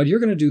 but you're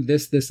going to do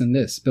this, this, and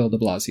this, Bill de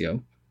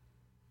Blasio.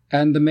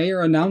 And the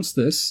mayor announced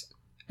this,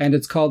 and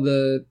it's called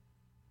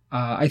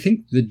I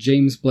think the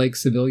James Blake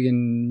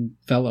Civilian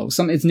Fellow.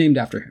 It's named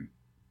after him,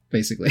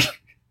 basically.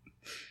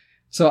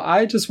 So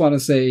I just want to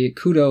say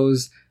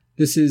kudos.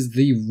 This is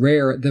the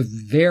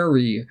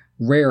very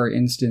rare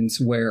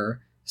instance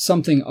where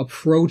something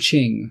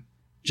approaching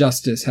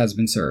justice has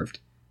been served.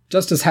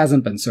 Justice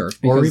hasn't been served.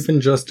 Or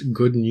even just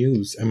good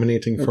news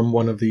emanating from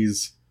one of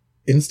these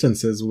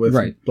instances with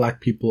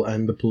black people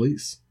and the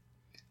police.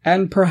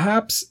 And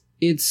perhaps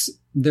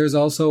there's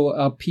also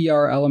a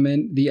PR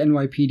element. The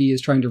NYPD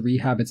is trying to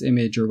rehab its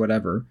image or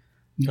whatever.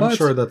 I'm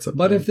sure that's a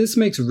But if this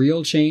makes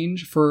real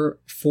change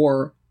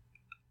for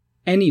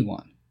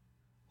anyone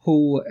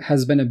who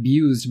has been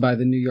abused by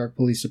the New York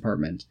Police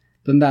Department,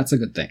 then that's a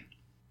good thing.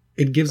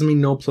 It gives me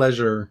no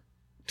pleasure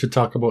to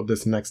talk about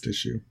this next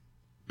issue.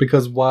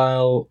 Because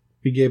while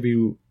we gave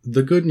you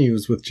the good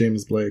news with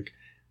James Blake,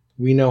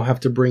 we now have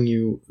to bring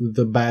you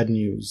the bad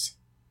news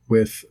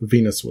with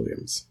Venus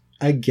Williams.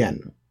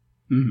 Again.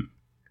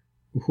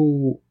 Mm-hmm.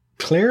 Who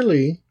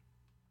clearly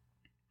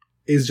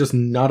is just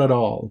not at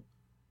all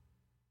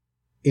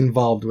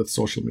involved with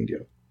social media.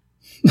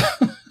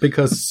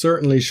 Because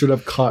certainly should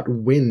have caught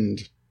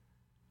wind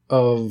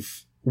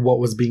of what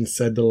was being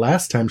said the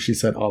last time she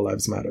said All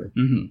Lives Matter.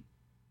 Mm-hmm.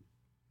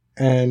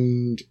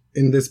 And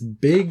in this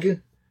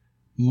big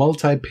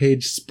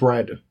multi-page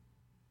spread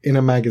in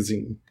a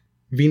magazine,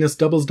 Venus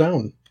doubles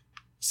down,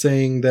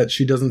 saying that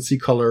she doesn't see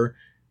color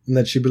and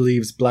that she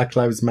believes Black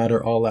Lives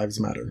Matter, all lives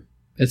matter.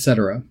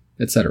 Etc.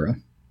 Etc.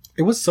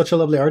 It was such a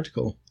lovely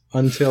article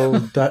until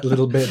that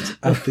little bit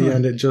at the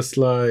end. It just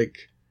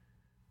like,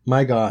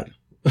 my God.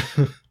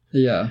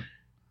 Yeah.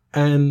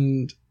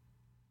 And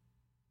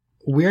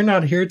we're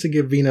not here to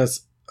give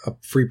Venus a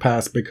free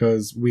pass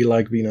because we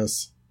like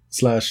Venus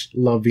 /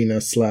 love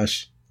Venus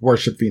 /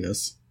 worship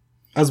Venus,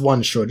 as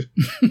one should.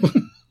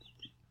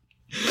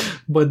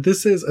 But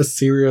this is a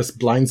serious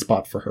blind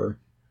spot for her.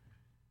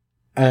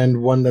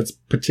 And one that's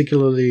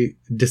particularly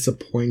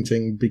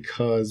disappointing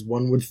because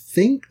one would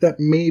think that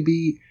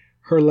maybe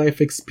her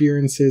life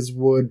experiences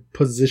would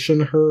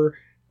position her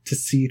to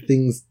see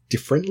things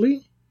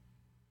differently.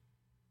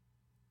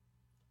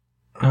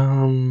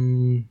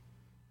 I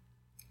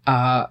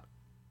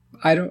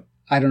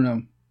don't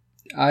know.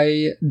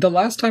 The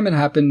last time it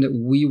happened,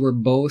 we were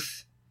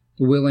both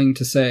willing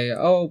to say,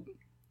 oh,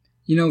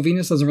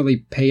 Venus doesn't really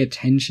pay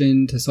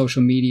attention to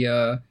social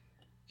media.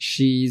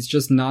 She's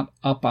just not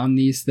up on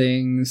these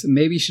things.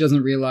 Maybe she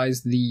doesn't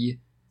realize the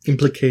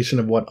implication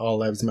of what all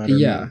lives matter.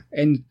 Yeah.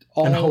 And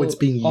how it's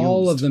being used.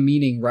 All of the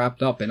meaning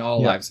wrapped up in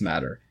all lives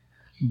matter.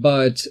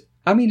 But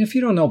I mean, if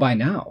you don't know by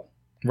now.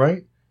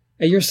 Right.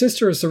 And your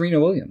sister is Serena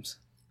Williams.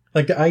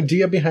 Like, the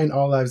idea behind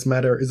all lives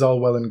matter is all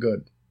well and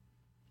good.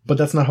 But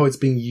that's not how it's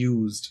being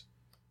used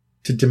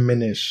to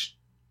diminish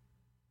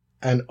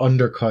and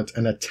undercut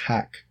and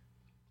attack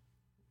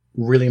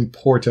really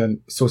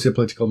important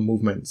sociopolitical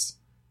movements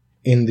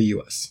in the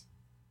US.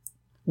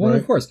 Well,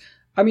 of course.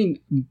 I mean,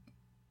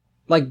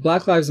 like,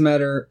 Black Lives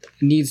Matter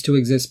needs to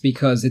exist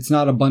because it's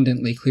not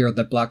abundantly clear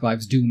that Black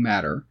lives do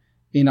matter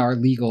in our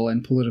legal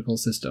and political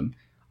system.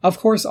 Of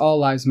course, all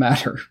lives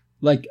matter.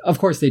 Like, of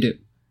course they do.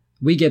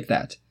 We get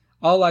that.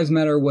 All Lives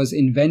Matter was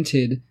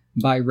invented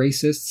by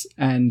racists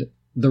and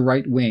the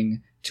right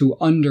wing to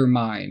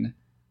undermine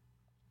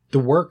the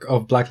work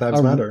of Black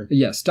Lives Matter.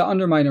 Yes, to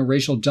undermine a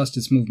racial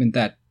justice movement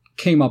that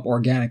came up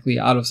organically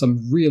out of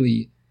some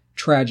really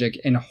tragic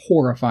and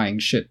horrifying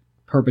shit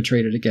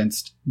perpetrated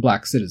against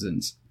black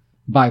citizens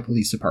by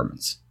police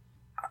departments.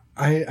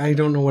 I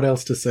don't know what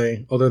else to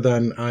say other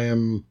than I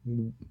am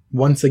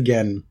once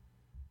again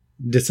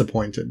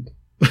disappointed.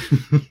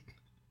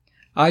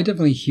 I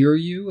definitely hear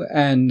you,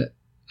 and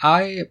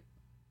I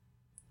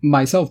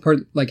myself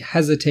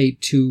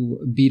hesitate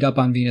to beat up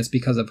on Venus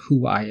because of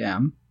who I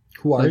am.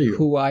 Who are you?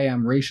 Who I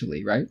am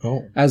racially, right?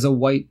 Oh. As a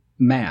white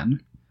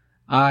man,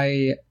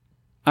 I'm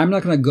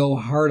not going to go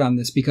hard on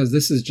this because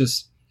this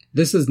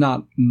is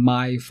not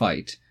my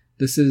fight.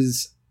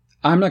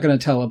 I'm not going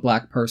to tell a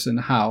black person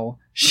how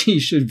she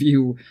should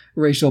view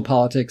racial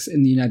politics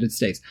in the United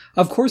States.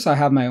 Of course, I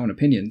have my own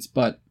opinions,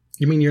 but...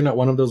 You mean you're not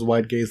one of those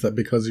white gays that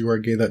because you are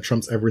gay that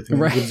trumps everything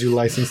and gives you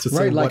license to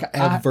say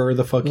whatever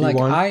the fuck you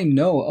want? I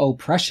know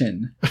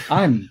oppression.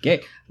 I'm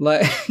gay.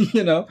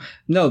 No,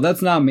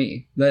 that's not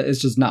me. That is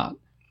just not.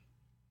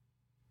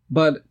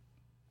 But,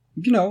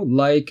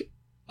 like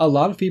a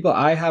lot of people,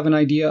 I have an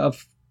idea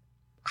of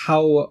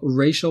how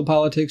racial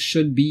politics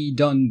should be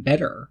done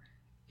better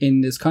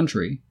in this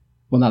country.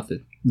 Well, not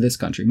this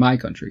country, my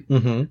country.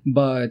 Mm-hmm.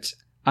 But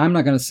I'm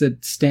not going to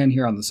stand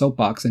here on the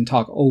soapbox and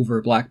talk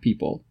over black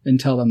people and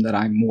tell them that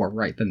I'm more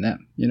right than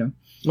them,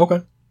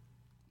 Okay.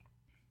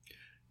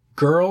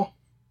 Girl,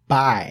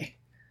 bye.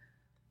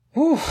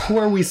 Whew. Who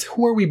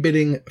are we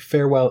bidding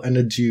farewell and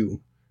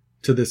adieu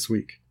to this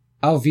week?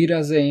 Auf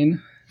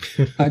Wiedersehen.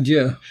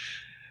 adieu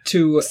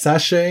to...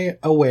 Sashay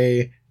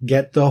away.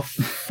 Get the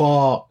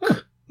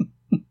fuck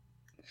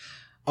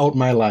out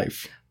my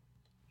life.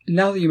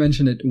 Now that you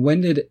mention it,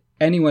 when did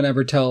anyone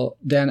ever tell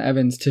Dan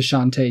Evans to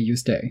Shantae you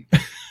stay?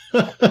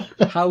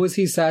 How was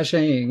he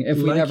sashaying if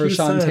we Like never you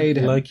said- Shantae'd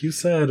him? Like you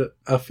said,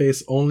 a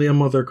face only a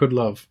mother could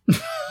love.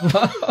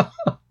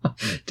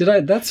 Did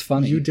I? That's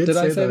funny. You did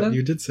I say say that.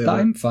 You did say that.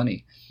 I'm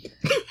funny.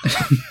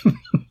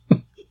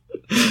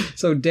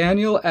 So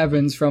Daniel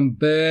Evans from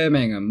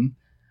Birmingham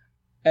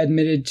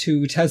admitted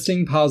to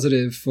testing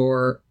positive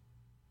for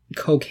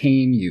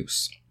cocaine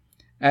use.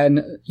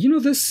 And, you know,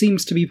 this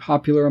seems to be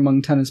popular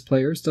among tennis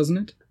players, doesn't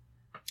it?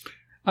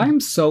 I'm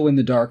so in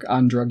the dark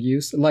on drug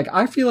use. Like,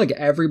 I feel like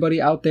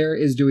everybody out there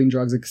is doing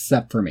drugs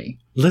except for me.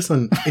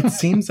 Listen, it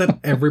seems that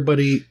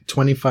everybody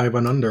 25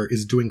 and under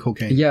is doing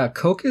cocaine. Yeah,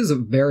 coke is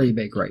very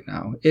big right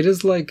now. It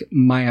is like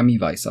Miami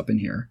Vice up in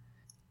here.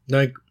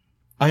 Like,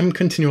 I'm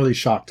continually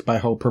shocked by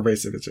how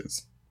pervasive it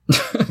is.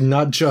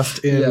 Not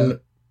just in Yeah.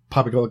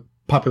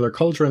 popular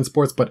culture and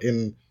sports, but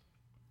in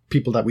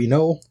people that we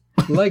know.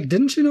 Like,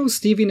 didn't you know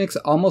Stevie Nicks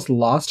almost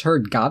lost her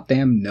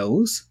goddamn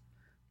nose?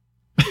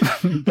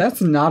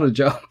 That's not a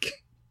joke.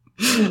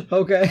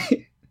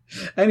 Okay.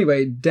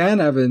 Anyway,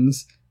 Dan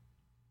Evans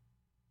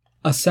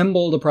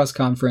assembled a press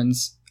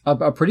conference,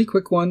 a pretty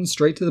quick one,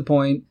 straight to the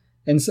point,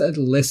 and said,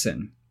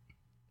 listen,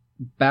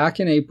 back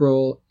in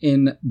April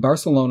in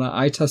Barcelona,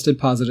 I tested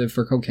positive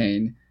for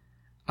cocaine.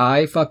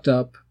 I fucked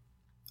up.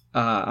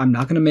 I'm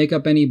not going to make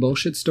up any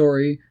bullshit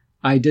story.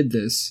 I did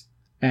this,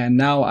 and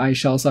now I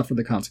shall suffer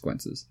the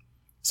consequences.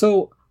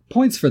 So,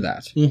 points for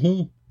that.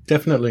 Mm-hmm.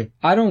 Definitely.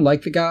 I don't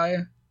like the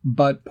guy,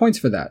 but points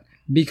for that.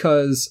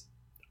 Because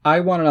I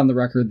want it on the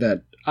record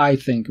that I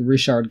think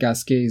Richard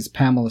Gasquet's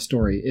Pamela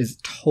story is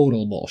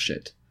total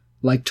bullshit.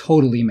 Like,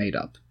 totally made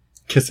up.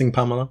 Kissing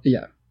Pamela?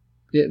 Yeah.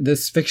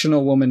 This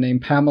fictional woman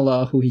named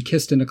Pamela who he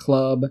kissed in a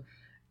club,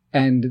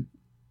 and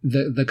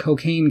the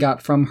cocaine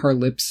got from her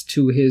lips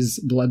to his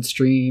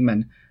bloodstream,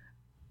 and,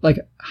 like,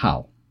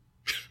 how?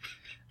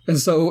 And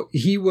so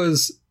he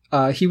was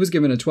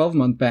given a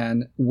 12-month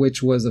ban,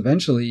 which was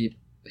eventually,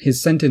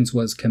 his sentence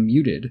was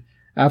commuted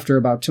after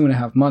about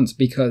 2.5 months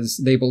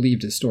because they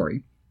believed his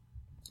story.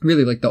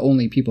 Really, like, the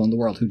only people in the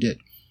world who did.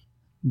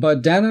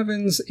 But Dan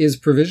Evans is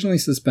provisionally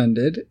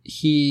suspended.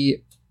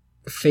 He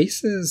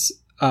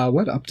faces,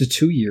 up to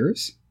 2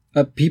 years?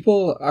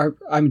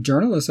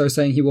 Journalists are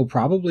saying he will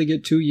probably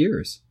get 2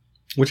 years.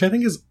 Which I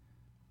think is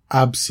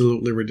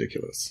absolutely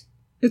ridiculous.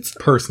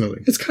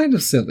 Personally. It's kind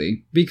of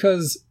silly,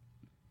 because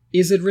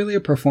is it really a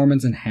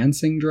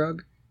performance-enhancing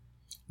drug?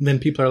 Then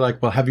people are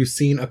like, well, have you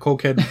seen a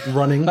cokehead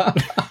running?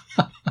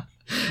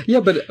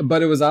 Yeah,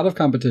 but it was out of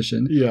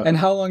competition. Yeah. And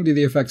how long do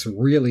the effects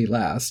really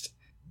last?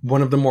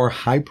 One of the more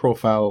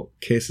high-profile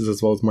cases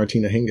as well as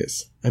Martina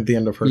Hingis at the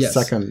end of her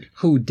second...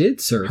 Who did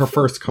serve her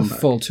first comeback.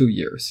 Full 2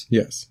 years.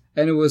 Yes.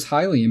 And it was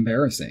highly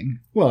embarrassing.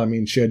 Well, I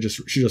mean, she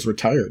just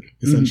retired,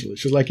 essentially.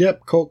 She's like,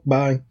 yep, coke,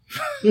 bye.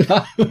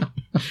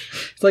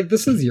 It's like,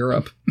 this is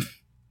Europe.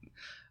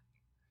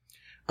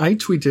 I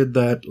tweeted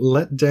that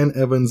let Dan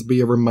Evans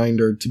be a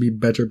reminder to be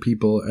better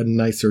people and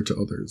nicer to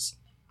others,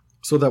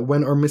 so that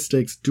when our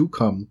mistakes do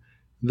come,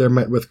 they're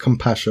met with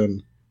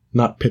compassion,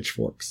 not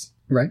pitchforks.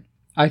 Right.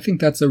 I think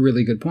that's a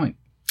really good point.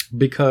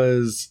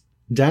 Because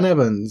Dan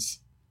Evans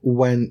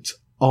went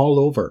all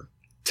over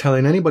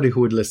telling anybody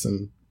who would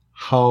listen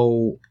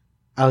how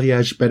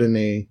Aliaj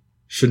Bedene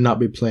should not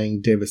be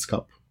playing Davis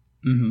Cup.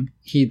 Mm-hmm.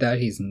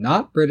 He's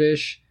not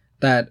British,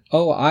 that,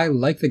 I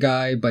like the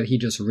guy, but he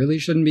just really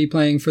shouldn't be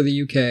playing for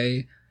the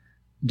UK,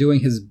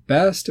 doing his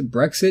best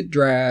Brexit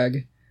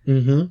drag.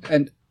 Mm-hmm.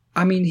 And,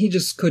 I mean, he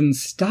just couldn't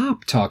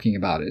stop talking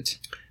about it.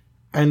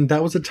 And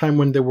that was a time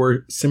when they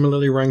were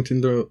similarly ranked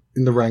in the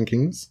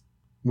rankings,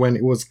 when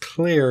it was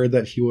clear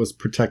that he was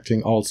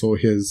protecting also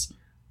his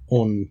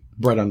own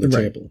bread on the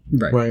table.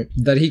 Right.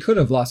 That he could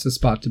have lost his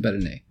spot to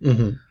Bedene.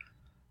 Mm-hmm.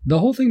 The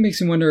whole thing makes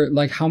me wonder,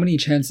 like, how many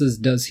chances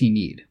does he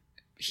need?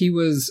 He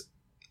was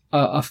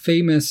a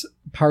famous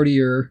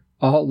partier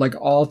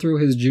all through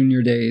his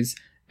junior days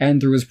and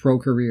through his pro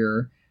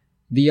career.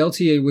 The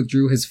LTA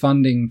withdrew his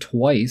funding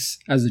twice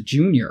as a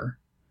junior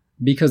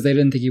because they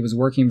didn't think he was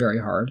working very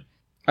hard.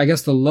 I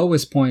guess the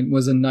lowest point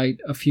was a night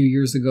a few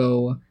years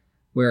ago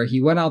where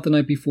he went out the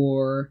night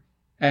before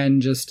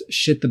and just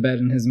shit the bed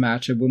in his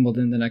match at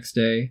Wimbledon the next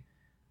day.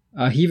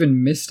 He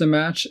even missed a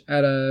match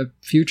at a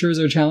Futures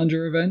or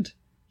Challenger event,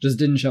 just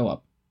didn't show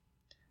up.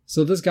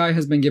 So this guy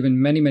has been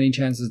given many, many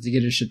chances to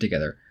get his shit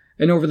together.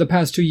 And over the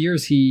past 2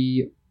 years,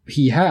 he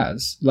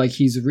has. Like,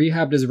 he's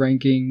rehabbed his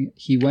ranking.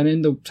 He went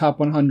in the top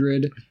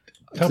 100,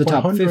 top the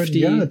top 100, 50.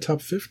 Yeah,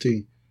 top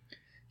 50.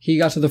 He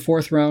got to the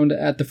 4th round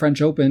at the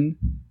French Open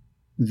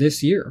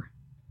this year.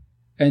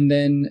 And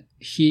then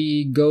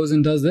he goes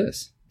and does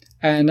this.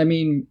 And, I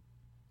mean,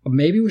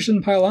 maybe we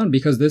shouldn't pile on,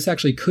 because this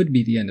actually could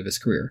be the end of his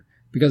career.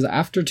 Because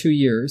after 2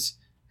 years,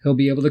 he'll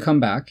be able to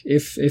come back,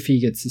 if he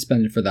gets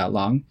suspended for that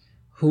long.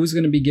 Who's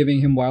going to be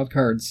giving him wild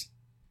cards?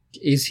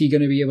 Is he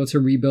going to be able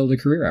to rebuild a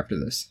career after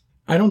this?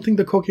 I don't think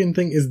the cocaine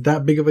thing is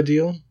that big of a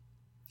deal.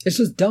 It's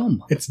just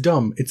dumb. It's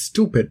dumb. It's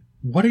stupid.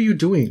 What are you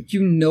doing?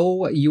 You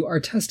know you are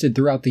tested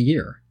throughout the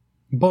year.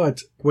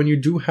 But when you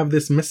do have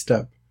this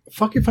misstep,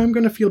 fuck if I'm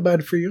going to feel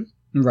bad for you.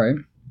 Right.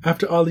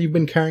 After all you've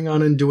been carrying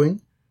on and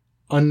doing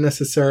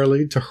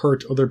unnecessarily to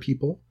hurt other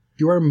people,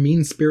 you are a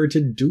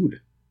mean-spirited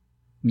dude.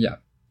 Yeah.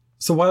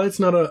 So while it's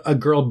not a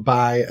girl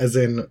bye, as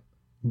in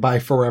bye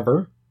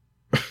forever,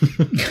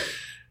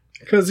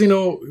 because, you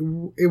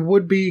know, it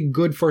would be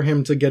good for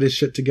him to get his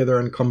shit together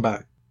and come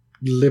back.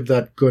 Live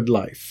that good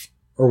life.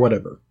 Or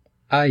whatever.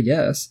 I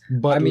guess.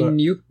 But I mean,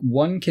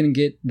 one can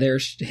get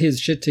his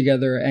shit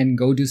together and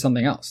go do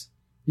something else.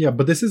 Yeah,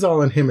 but this is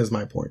all on him is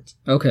my point.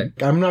 Okay.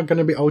 I'm not going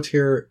to be out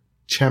here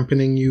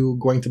championing you,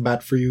 going to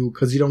bat for you,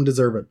 because you don't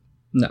deserve it.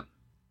 No.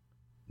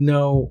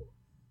 Now,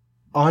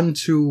 on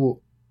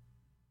to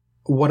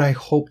what I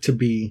hope to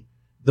be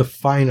the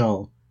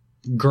final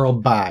girl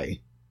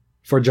bye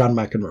for John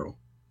McEnroe.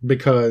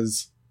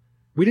 Because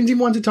we didn't even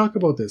want to talk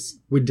about this.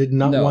 We did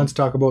not want to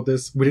talk about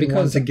this. We didn't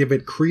want to give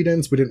it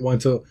credence. We didn't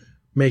want to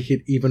make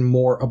it even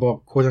more of a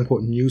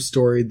quote-unquote news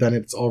story than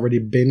it's already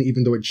been,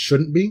 even though it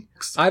shouldn't be.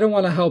 I don't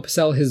want to help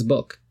sell his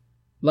book.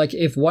 Like,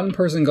 if one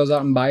person goes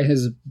out and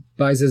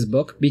buys his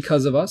book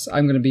because of us,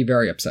 I'm going to be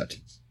very upset.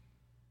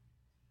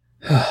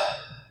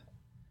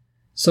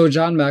 So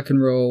John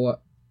McEnroe,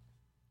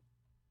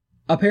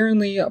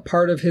 apparently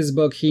part of his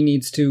book, he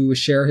needs to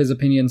share his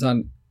opinions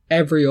on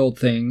every old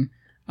thing.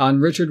 On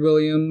Richard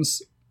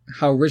Williams,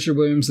 how Richard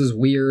Williams is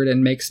weird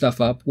and makes stuff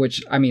up,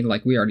 which, I mean,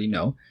 like, we already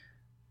know.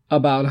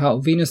 About how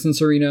Venus and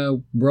Serena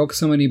broke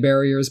so many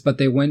barriers, but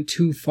they went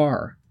too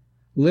far.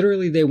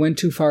 Literally, they went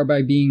too far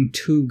by being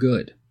too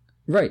good.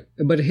 Right,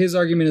 but his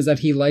argument is that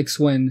he likes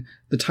when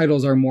the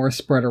titles are more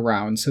spread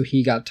around, so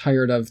he got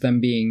tired of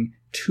them being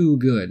too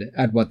good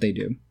at what they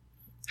do.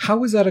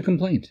 How is that a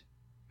complaint?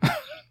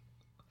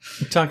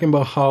 Talking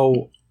about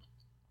how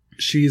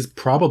she's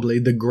probably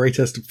the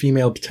greatest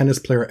female tennis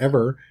player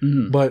ever,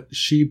 but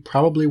she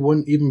probably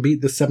wouldn't even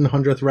beat the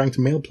 700th ranked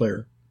male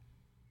player.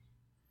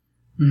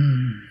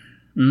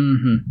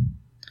 Mm-hmm.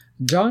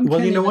 John.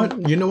 Well, you know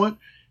what? You know what?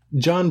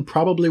 John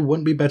probably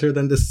wouldn't be better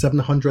than the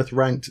 700th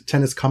ranked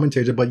tennis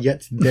commentator, but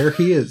yet there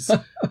he is,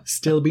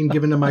 still being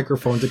given a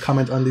microphone to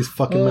comment on these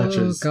fucking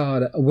matches. Oh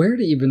God, where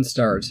to even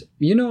start?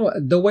 You know,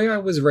 the way I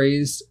was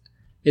raised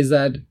is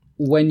that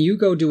when you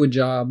go do a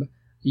job,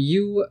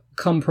 you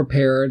come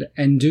prepared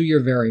and do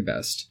your very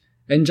best.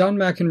 And John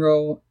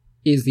McEnroe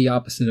is the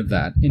opposite of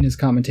that in his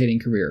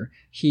commentating career.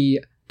 He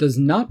does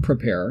not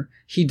prepare,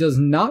 he does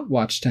not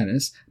watch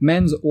tennis,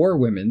 men's or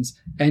women's,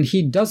 and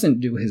he doesn't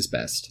do his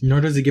best.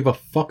 Nor does he give a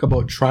fuck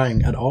about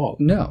trying at all.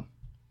 No.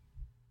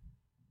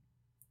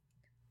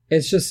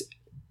 It's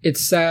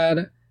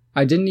sad.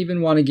 I didn't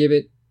even want to give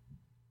it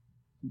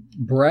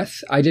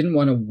breath. I didn't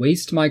want to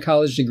waste my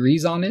college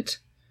degrees on it,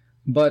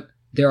 but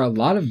there are a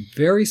lot of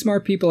very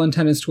smart people on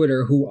tennis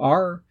Twitter who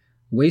are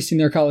wasting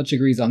their college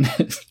degrees on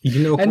this.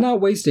 You know, and not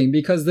wasting,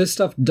 because this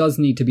stuff does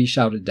need to be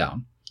shouted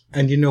down.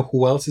 And you know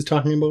who else is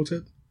talking about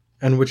it?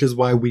 And which is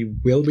why we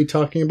will be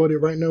talking about it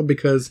right now,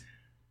 because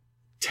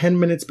 10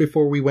 minutes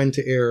before we went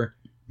to air,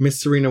 Miss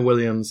Serena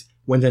Williams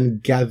went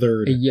and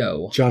gathered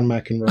John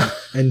McEnroe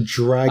and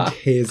dragged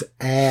his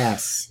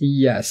ass.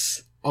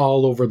 Yes.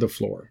 All over the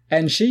floor.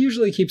 And she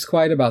usually keeps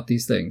quiet about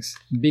these things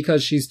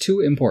because she's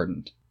too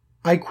important.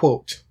 I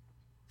quote,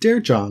 "Dear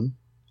John,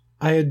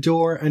 I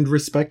adore and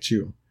respect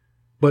you,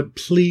 but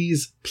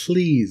please,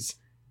 please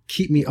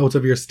keep me out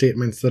of your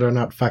statements that are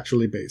not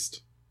factually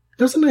based."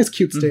 That was a nice,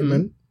 cute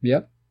statement.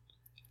 Yep.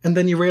 And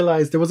then you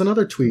realize there was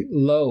another tweet.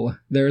 Lo,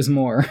 there's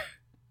more.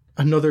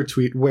 Another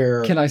tweet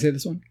where... Can I say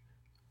this one?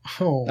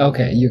 Oh.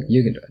 Okay, you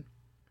can do it.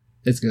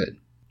 It's good.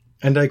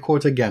 And I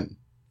quote again,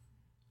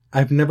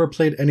 "I've never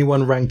played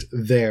anyone ranked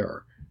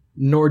there,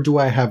 nor do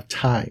I have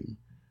time.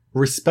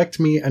 Respect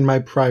me and my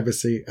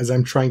privacy as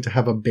I'm trying to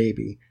have a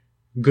baby.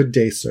 Good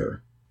day,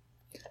 sir."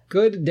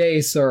 Good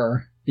day,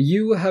 sir.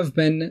 You have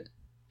been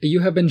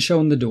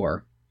shown the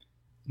door.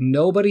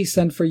 Nobody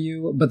sent for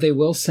you, but they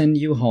will send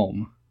you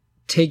home.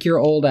 Take your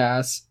old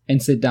ass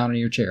and sit down in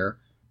your chair.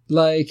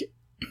 Like,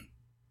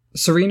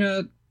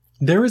 Serena...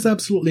 There is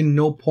absolutely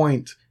no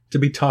point to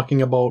be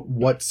talking about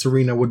what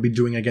Serena would be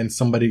doing against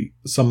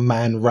some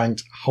man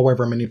ranked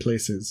however many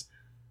places.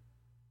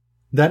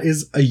 That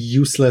is a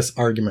useless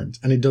argument,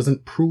 and it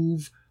doesn't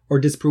prove or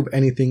disprove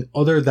anything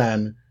other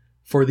than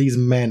for these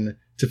men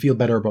to feel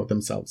better about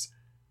themselves.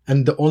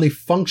 And the only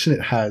function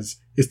it has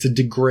is to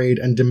degrade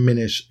and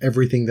diminish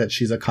everything that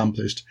she's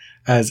accomplished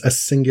as a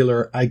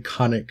singular,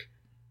 iconic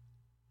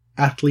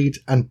athlete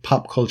and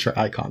pop culture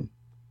icon.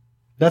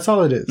 That's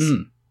all it is.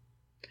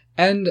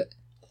 And,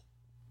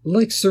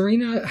 like,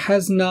 Serena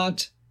has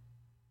not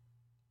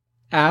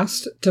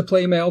asked to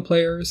play male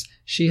players.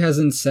 She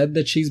hasn't said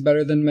that she's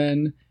better than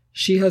men.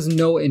 She has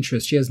no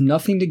interest. She has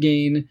nothing to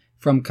gain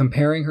from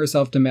comparing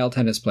herself to male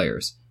tennis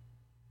players.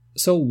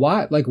 So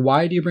why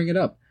do you bring it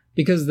up?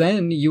 Because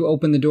then you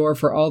open the door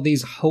for all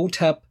these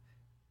hotep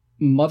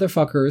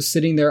motherfuckers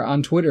sitting there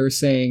on Twitter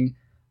saying,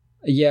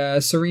 yeah,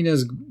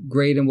 Serena's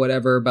great and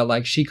whatever, but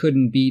like she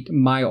couldn't beat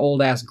my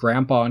old ass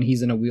grandpa and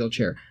he's in a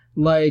wheelchair.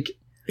 Like,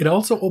 it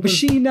also opens.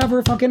 She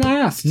never fucking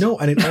asked. No,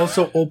 and it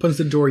also opens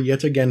the door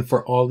yet again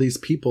for all these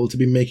people to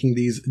be making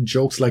these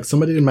jokes. Like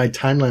somebody in my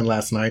timeline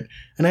last night,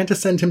 and I had to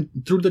send him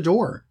through the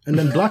door and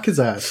then block his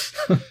ass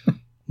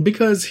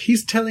because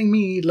he's telling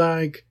me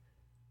like,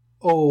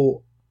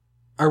 "Oh,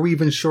 are we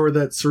even sure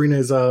that Serena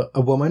is a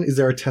woman? Is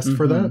there a test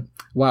for that?"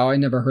 Wow, I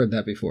never heard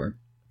that before.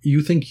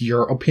 You think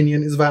your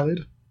opinion is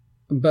valid?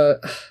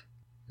 But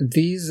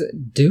these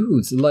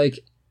dudes, like,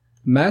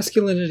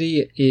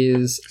 masculinity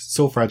is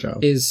so fragile.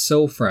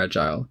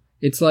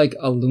 It's like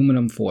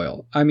aluminum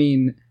foil. I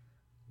mean,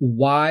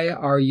 why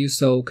are you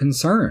so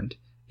concerned?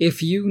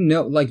 If you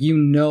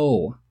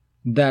know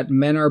that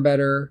men are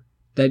better,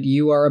 that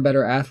you are a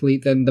better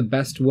athlete than the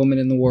best woman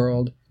in the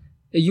world,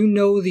 you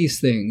know these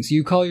things.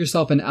 You call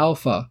yourself an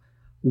alpha.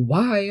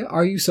 Why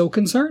are you so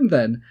concerned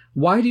then?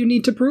 Why do you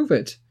need to prove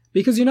it?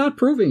 Because you're not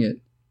proving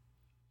it.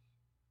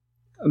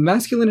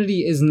 Masculinity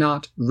is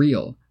not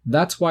real.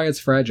 That's why it's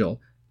fragile.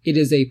 It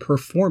is a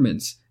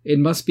performance. It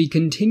must be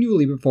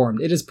continually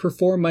performed. It is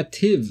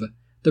performative.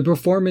 The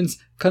performance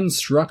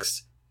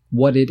constructs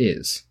what it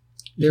is.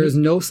 There is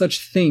no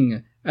such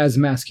thing as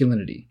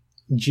masculinity.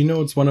 Do you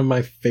know it's one of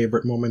my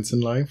favorite moments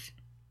in life?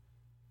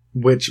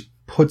 Which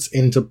puts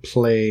into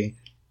play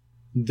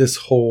this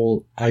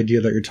whole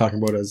idea that you're talking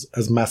about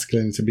as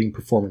masculinity being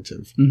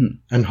performative.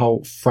 And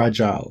how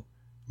fragile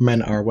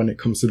men are when it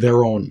comes to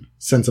their own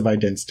sense of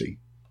identity.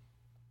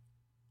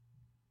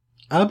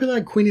 I'll be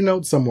like queening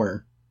out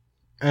somewhere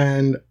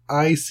and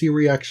I see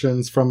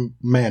reactions from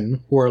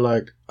men who are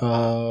like,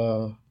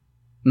 oh.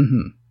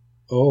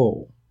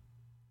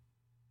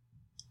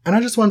 And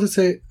I just want to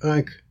say,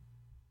 like,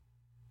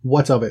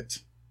 what of it?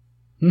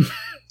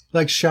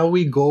 Like, shall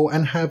we go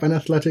and have an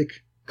athletic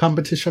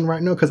competition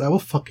right now? Because I will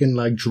fucking,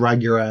 like,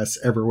 drag your ass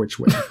every which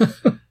way.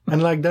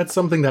 And, like, that's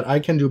something that I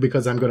can do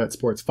because I'm good at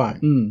sports,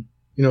 fine.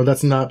 You know,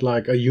 that's not,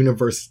 like, a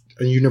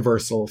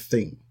universal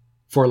thing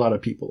for a lot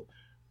of people.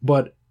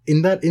 But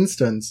in that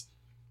instance,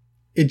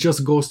 it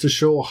just goes to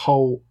show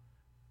how,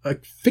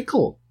 like,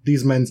 fickle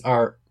these men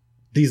are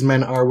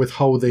with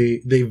how they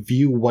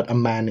view what a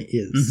man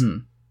is.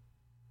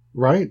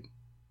 Right?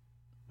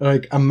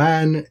 Like, a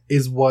man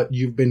is what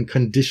you've been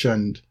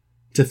conditioned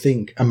to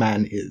think a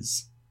man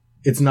is.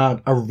 It's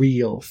not a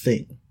real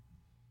thing.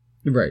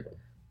 Right.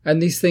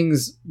 And these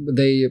things,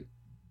 they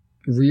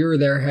rear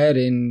their head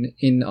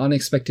in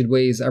unexpected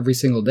ways every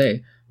single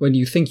day when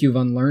you think you've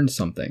unlearned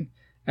something.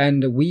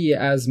 And we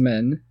as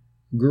men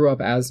grew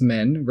up as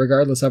men,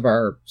 regardless of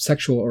our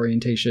sexual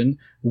orientation.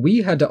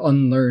 We had to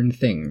unlearn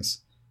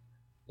things.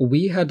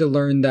 We had to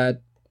learn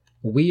that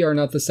we are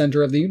not the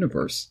center of the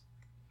universe.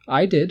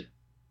 I did.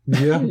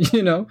 Yeah.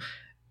 You know,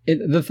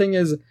 the thing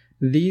is,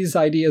 these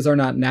ideas are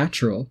not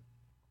natural.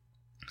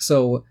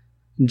 So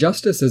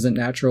justice isn't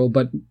natural,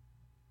 but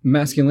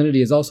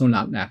masculinity is also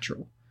not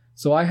natural.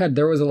 So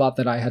there was a lot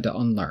that I had to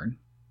unlearn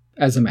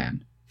as a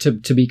man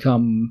to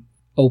become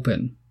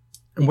open.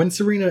 And when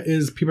Serena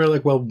people are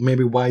like, well,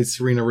 maybe why is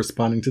Serena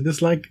responding to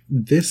this? Like,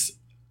 this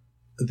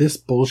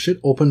bullshit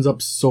opens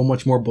up so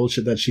much more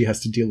bullshit that she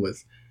has to deal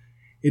with.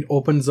 It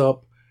opens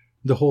up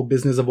the whole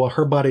business of what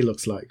her body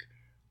looks like.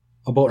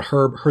 About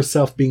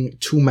herself being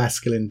too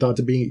masculine, thought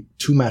to be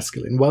too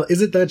masculine. Well,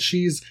 is it that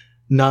she's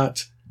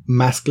not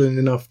masculine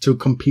enough to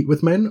compete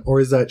with men, or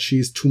is that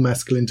she's too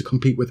masculine to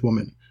compete with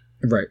women?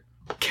 Right.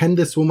 Can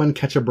this woman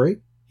catch a break?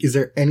 Is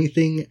there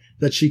anything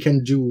that she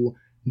can do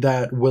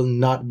that will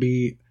not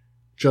be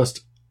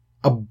just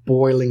a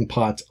boiling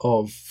pot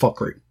of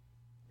fuckery?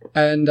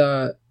 And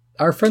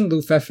our friend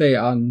Lou Fefe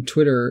on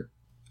Twitter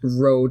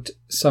wrote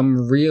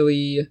some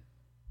really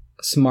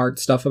smart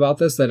stuff about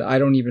this that I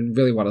don't even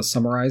really want to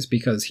summarize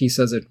because he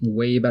says it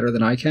way better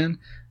than I can.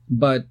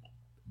 But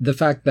the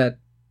fact that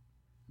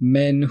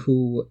men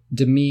who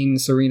demean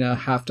Serena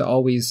have to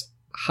always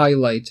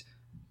highlight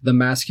the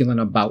masculine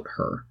about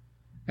her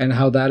and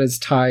how that is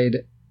tied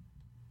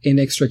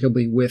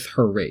inextricably with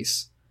her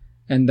race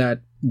and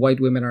that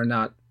white women are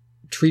not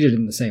treated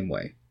in the same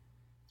way.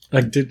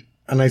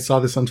 And I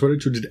saw this on Twitter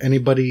too, did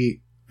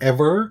anybody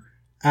ever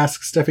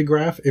ask Steffi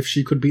Graf if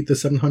she could beat the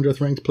 700th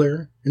ranked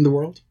player in the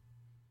world?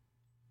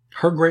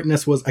 Her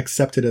greatness was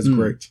accepted as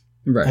great.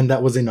 Right. And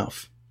that was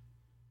enough.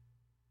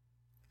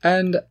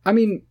 And, I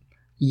mean,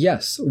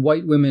 yes,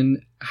 white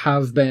women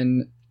have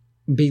been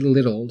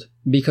belittled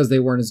because they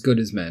weren't as good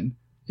as men.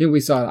 We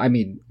saw, I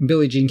mean,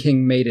 Billie Jean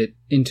King made it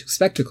into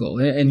spectacle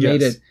and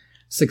made it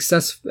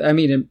success. I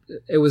mean,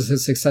 it was a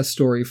success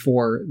story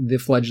for the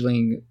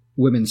fledgling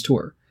women's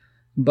tour.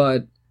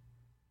 But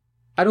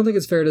I don't think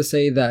it's fair to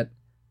say that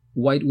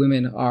white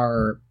women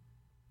are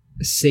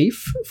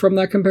safe from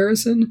that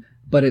comparison,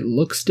 but it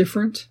looks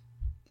different.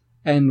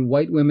 And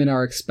white women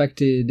are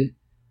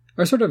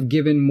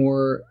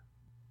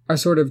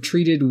sort of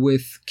treated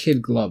with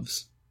kid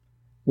gloves.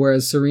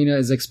 Whereas Serena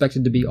is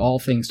expected to be all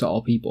things to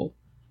all people.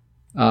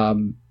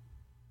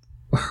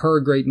 Her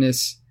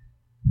greatness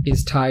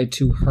is tied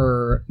to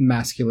her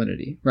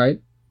masculinity,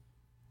 right?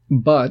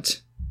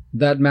 But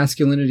that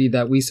masculinity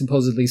that we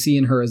supposedly see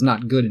in her is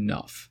not good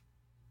enough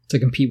to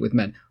compete with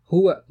men.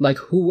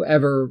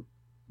 Whoever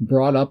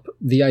brought up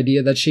the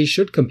idea that she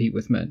should compete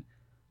with men?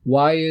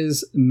 Why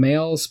is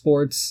male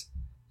sports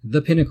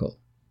the pinnacle?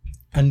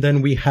 And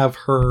then we have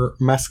her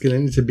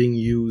masculinity being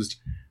used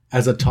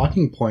as a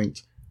talking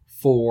point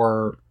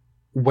for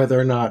whether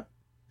or not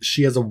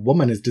she as a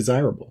woman is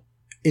desirable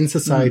in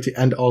society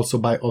and also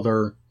by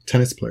other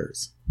tennis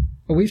players.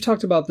 We've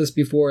talked about this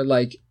before,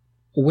 like,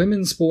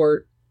 women's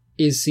sport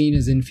is seen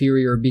as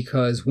inferior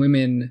because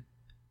women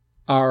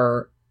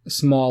are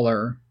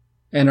smaller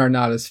and are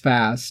not as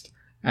fast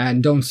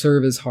and don't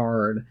serve as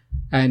hard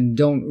and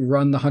don't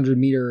run the 100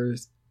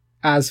 meters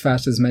as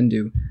fast as men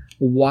do.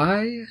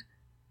 Why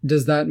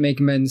does that make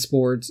men's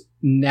sports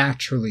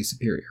naturally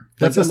superior?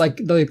 That's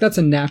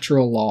a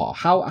natural law.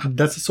 How?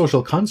 That's a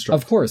social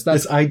construct. Of course,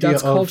 that's this idea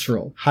that's of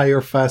cultural.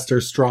 Higher,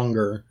 faster,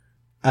 stronger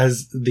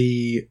as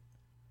the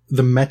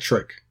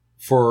metric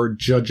for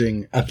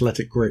judging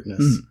athletic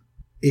greatness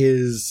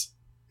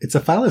it's a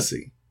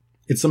fallacy.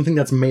 It's something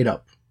that's made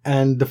up.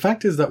 And the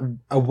fact is that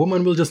a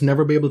woman will just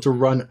never be able to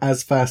run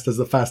as fast as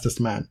the fastest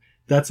man.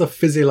 That's a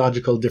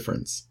physiological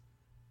difference.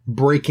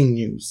 Breaking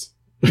news.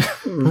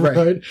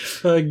 Right?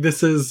 Like,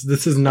 this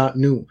is not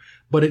new.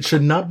 But it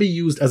should not be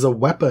used as a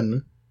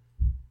weapon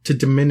to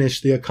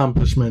diminish the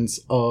accomplishments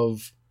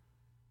of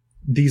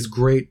these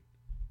great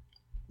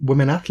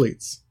women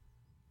athletes.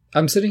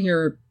 I'm sitting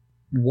here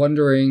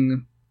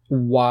wondering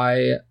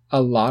why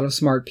a lot of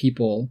smart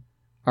people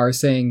are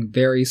saying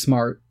very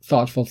smart,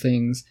 thoughtful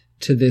things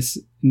to this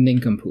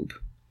nincompoop,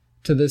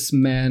 to this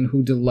man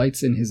who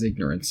delights in his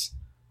ignorance,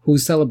 who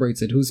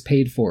celebrates it, who's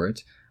paid for it,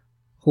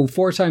 who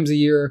 4 times a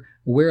year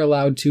we're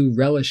allowed to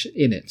relish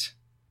in it.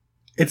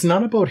 It's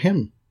not about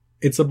him.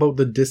 It's about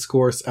the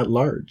discourse at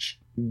large.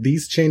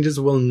 These changes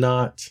will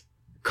not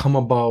come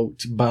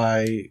about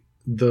by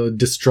the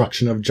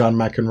destruction of John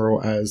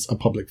McEnroe as a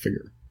public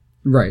figure.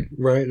 Right.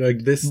 Right?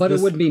 Like this. But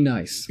it would be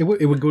nice. It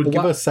would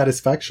give us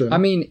satisfaction. I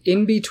mean,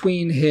 in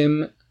between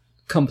him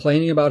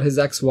complaining about his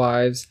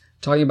ex-wives,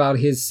 talking about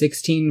his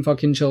 16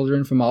 fucking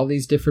children from all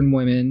these different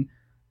women,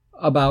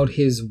 about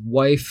his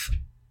wife,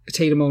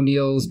 Tatum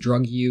O'Neal's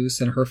drug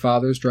use and her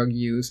father's drug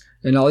use,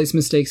 and all these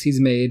mistakes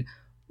he's made,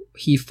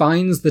 he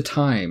finds the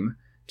time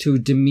to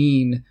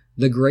demean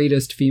the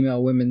greatest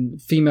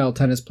female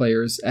tennis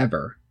players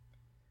ever.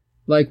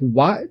 Like,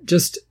 why?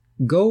 Just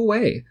go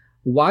away.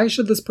 Why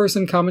should this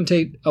person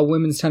commentate a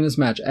women's tennis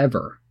match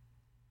ever?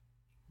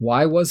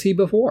 Why was he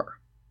before?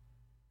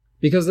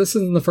 Because this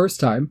isn't the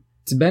first time.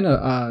 It's been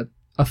a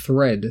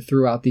thread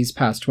throughout these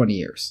past 20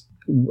 years.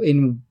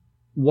 In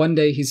one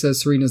day he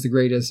says Serena's the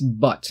greatest,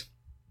 but,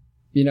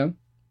 you know?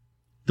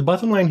 The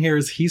bottom line here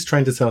is he's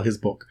trying to sell his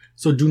book.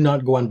 So do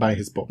not go and buy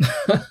his book.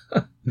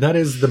 That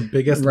is the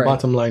biggest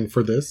bottom line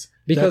for this.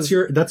 Because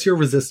that's your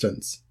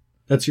resistance.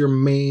 That's your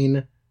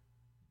main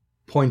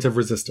point of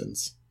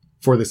resistance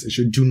for this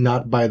issue. Do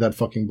not buy that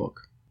fucking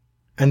book.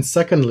 And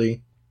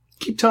secondly,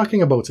 keep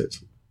talking about it.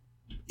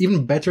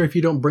 Even better if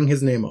you don't bring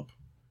his name up.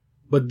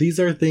 But these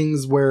are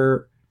things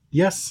where,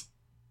 yes,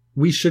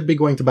 we should be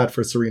going to bat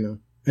for Serena.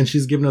 And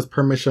she's given us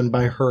permission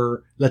by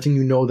her letting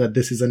you know that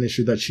this is an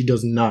issue that she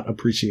does not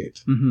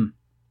appreciate. Mm-hmm.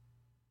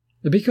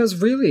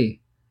 Because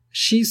really,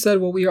 she said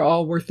what we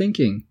all were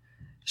thinking.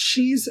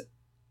 She's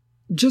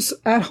just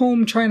at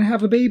home trying to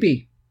have a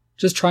baby.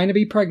 Just trying to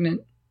be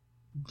pregnant.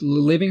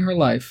 Living her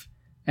life.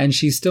 And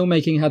she's still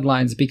making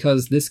headlines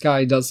because this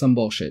guy does some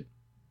bullshit.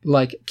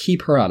 Like,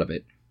 keep her out of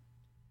it.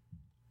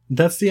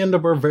 That's the end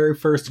of our very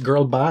first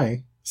Girl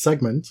Bye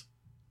segment.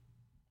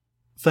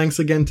 Thanks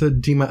again to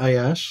Dima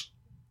Ayash.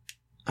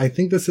 I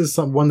think this is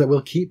one that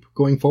we'll keep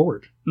going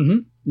forward. Mm-hmm.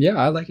 Yeah,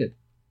 I like it.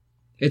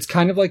 It's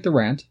kind of like the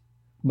rant,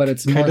 but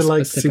it's kind of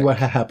like specific. See What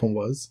Happened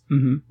Was.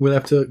 Mm-hmm. We'll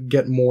have to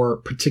get more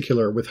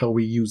particular with how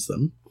we use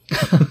them.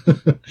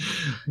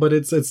 But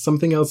it's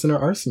something else in our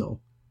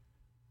arsenal.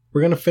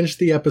 We're going to finish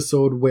the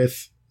episode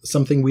with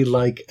something we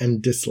like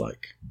and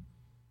dislike.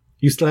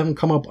 You still haven't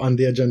come up on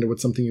the agenda with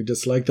something you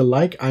dislike. The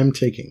like I'm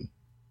taking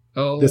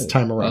this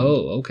time around.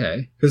 Oh,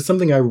 okay. Because it's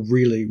something I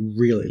really,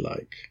 really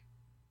like.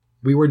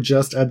 We were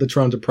just at the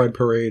Toronto Pride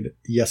Parade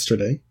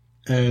yesterday.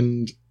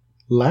 And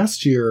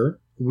last year,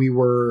 we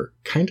were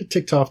kind of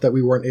ticked off that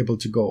we weren't able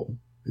to go.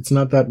 It's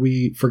not that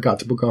we forgot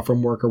to book off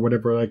from work or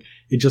whatever. Like,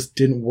 it just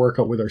didn't work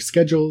out with our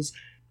schedules.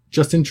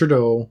 Justin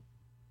Trudeau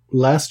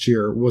last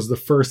year was the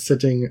first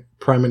sitting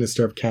Prime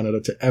Minister of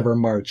Canada to ever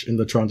march in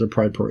the Toronto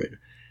Pride Parade.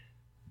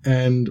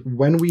 And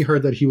when we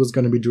heard that he was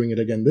going to be doing it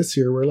again this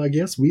year, we're like,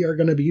 yes, we are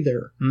going to be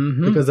there.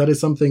 Mm-hmm. Because that is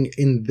something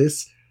in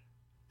this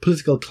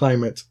political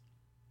climate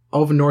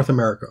of North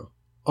America,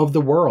 of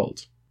the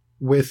world,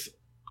 with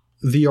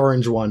the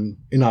orange one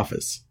in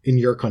office in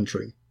your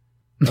country.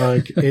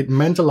 Like, it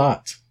meant a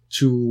lot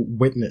to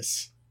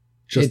witness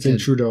Justin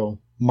Trudeau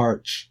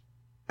march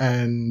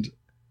and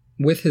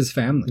with his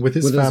family, with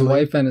his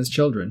wife and his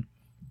children,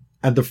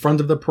 at the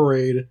front of the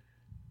parade,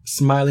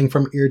 smiling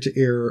from ear to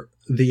ear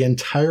the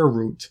entire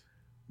route,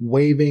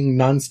 waving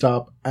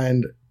nonstop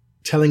and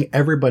telling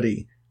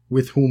everybody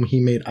with whom he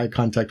made eye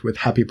contact with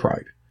Happy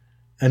Pride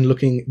and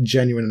looking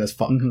genuine as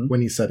fuck when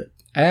he said it.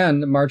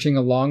 And marching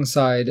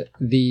alongside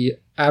the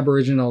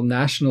Aboriginal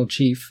National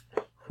Chief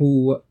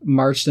who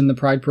marched in the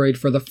Pride Parade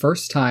for the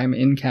first time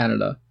in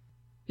Canada.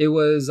 It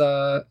was,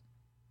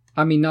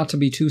 not to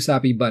be too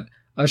sappy, but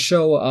a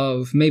show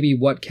of maybe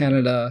what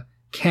Canada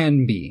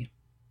can be.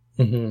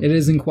 Mm-hmm. It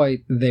isn't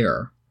quite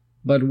there,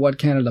 but what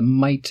Canada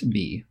might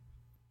be.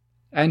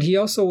 And he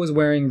also was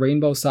wearing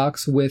rainbow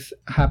socks with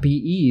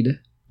Happy Eid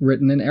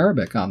written in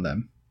Arabic on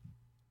them.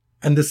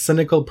 And the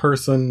cynical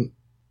person,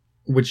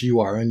 which you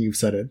are, and you've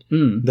said it,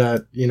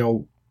 that,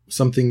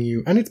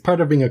 something and it's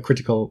part of being a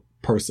critical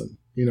person,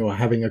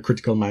 having a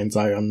critical mind's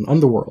eye on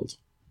the world,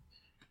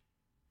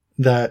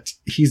 that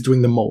he's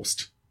doing the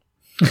most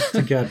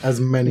to get as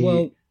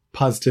many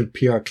positive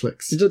PR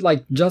clicks. Just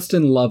like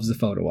Justin loves a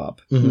photo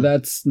op. Mm-hmm.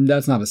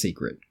 That's not a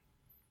secret.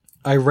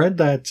 I read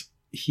that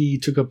he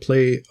took a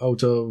play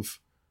out of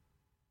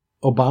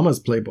Obama's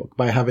playbook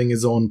by having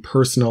his own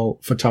personal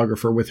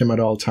photographer with him at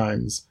all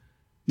times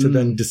to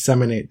then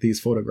disseminate these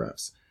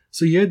photographs.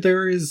 So yeah,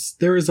 there is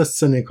a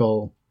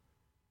cynical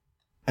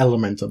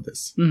element of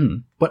this. Mm-hmm.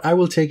 But I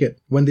will take it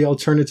when the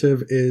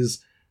alternative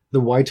is the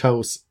White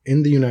House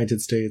in the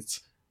United States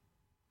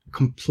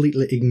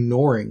completely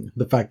ignoring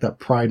the fact that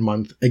Pride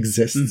Month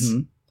exists,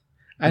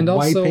 and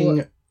wiping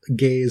also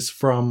gays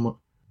from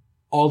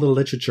all the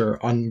literature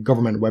on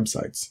government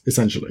websites,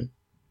 essentially.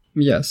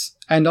 Yes,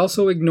 and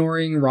also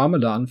ignoring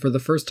Ramadan for the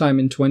first time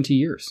in 20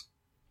 years,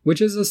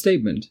 which is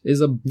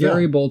a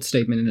very bold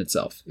statement in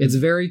itself. It's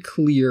very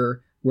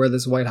clear where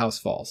this White House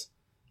falls.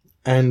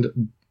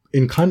 And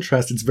in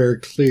contrast, it's very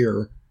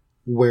clear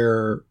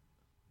where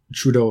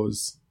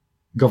Trudeau's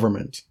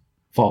government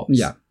falls.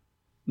 Yeah.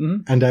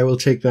 Mm-hmm. And I will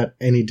take that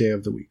any day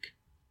of the week.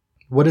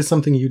 What is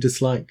something you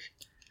dislike?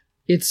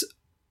 It's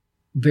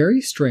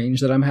very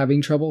strange that I'm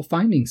having trouble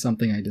finding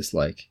something I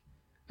dislike.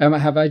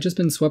 Have I just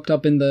been swept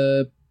up in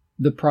the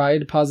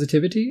pride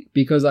positivity?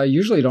 Because I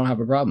usually don't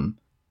have a problem.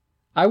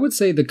 I would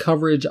say the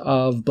coverage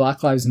of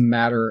Black Lives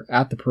Matter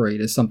at the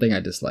parade is something I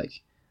dislike.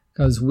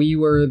 Because we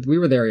were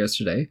there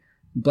yesterday.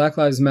 Black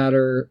Lives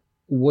Matter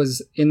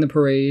was in the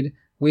parade.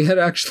 We had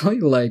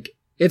actually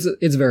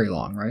it's very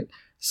long, right?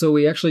 So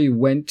we actually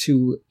went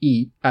to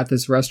eat at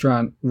this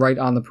restaurant right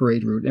on the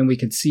parade route, and we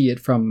could see it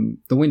from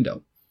the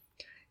window.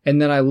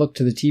 And then I looked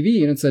to the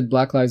TV, and it said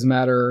Black Lives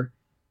Matter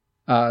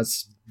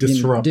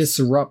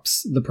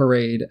disrupts the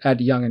parade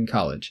at Yonge and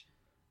College.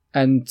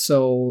 And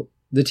so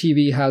the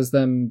TV has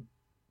them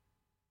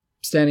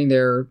standing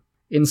there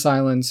in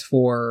silence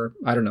for,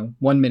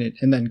 1 minute,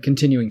 and then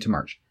continuing to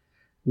march,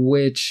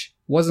 which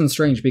wasn't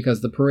strange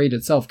because the parade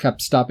itself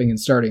kept stopping and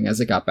starting as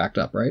it got backed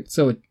up, right?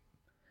 So it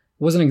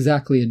wasn't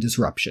exactly a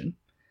disruption.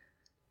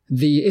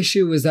 The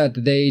issue is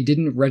that they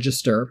didn't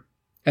register,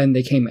 and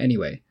they came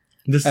anyway.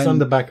 This is on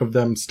the back of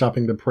them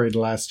stopping the parade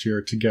last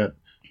year to get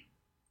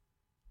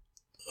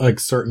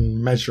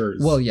certain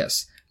measures. Well,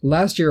 yes.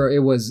 Last year, it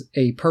was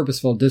a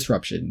purposeful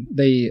disruption.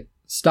 They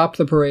stopped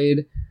the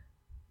parade,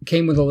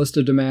 came with a list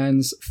of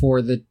demands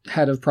for the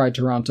head of Pride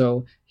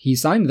Toronto. He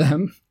signed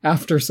them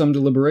after some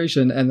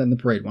deliberation, and then the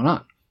parade went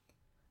on.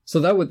 So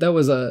that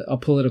was a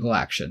political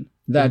action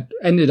that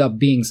ended up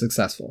being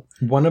successful.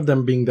 One of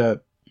them being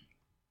that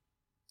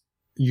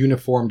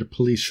uniformed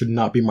police should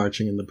not be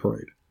marching in the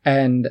parade.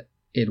 And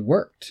it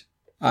worked.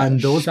 And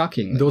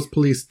shockingly. Those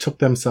police took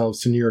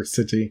themselves to New York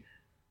City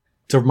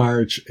to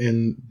march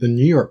in the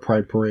New York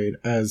Pride Parade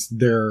as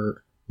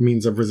their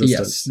means of resistance.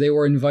 Yes, they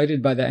were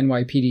invited by the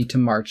NYPD to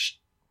march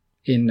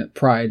in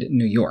Pride,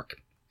 New York.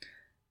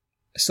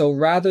 So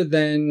rather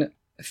than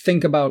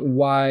think about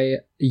why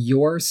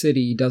your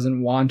city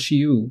doesn't want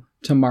you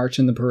to march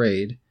in the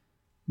parade,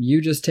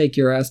 you just take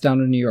your ass down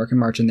to New York and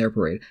march in their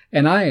parade.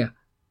 And I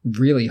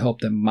really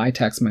hope that my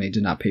tax money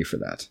did not pay for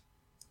that.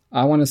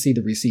 I want to see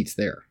the receipts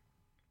there.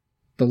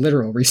 The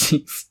literal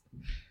receipts.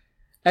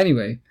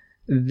 Anyway,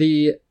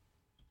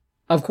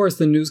 of course,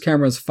 the news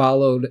cameras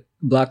followed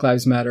Black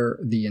Lives Matter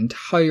the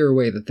entire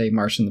way that they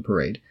marched in the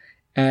parade.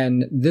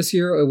 And this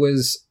year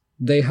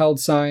they held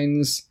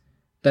signs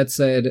that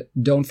said,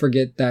 "Don't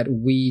forget that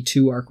we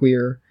too are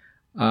queer."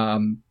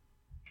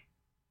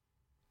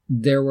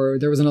 There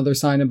was another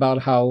sign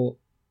about how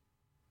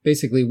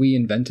basically we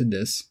invented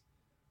this.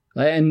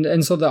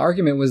 And so the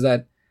argument was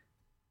that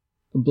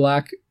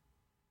Black,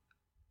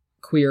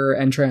 queer,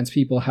 and trans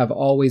people have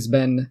always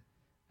been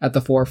at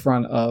the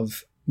forefront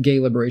of gay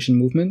liberation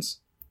movements,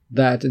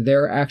 that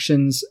their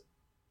actions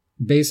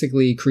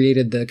basically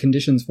created the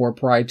conditions for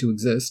Pride to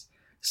exist.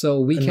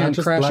 So we can't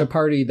crash a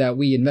party that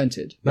we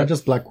invented. Not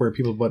just Black queer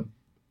people, but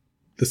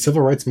the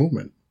civil rights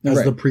movement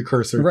as the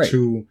precursor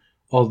to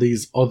all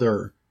these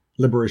other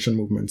liberation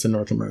movements in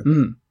North America.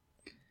 Mm.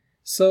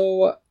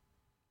 So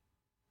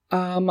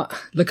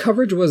the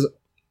coverage was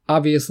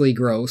obviously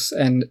gross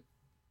and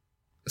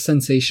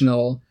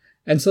sensational.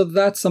 And so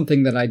that's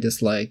something that I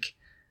dislike,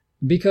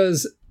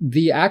 because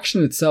the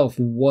action itself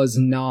was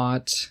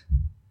not,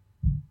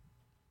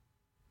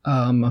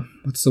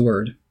 what's the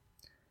word?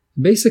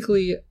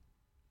 Basically,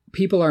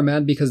 people are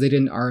mad because they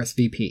didn't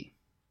RSVP.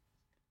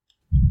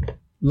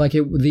 Like,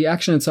 the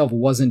action itself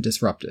wasn't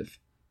disruptive.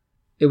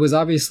 It was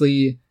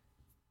obviously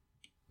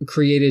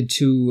created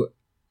to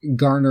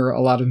garner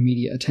a lot of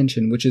media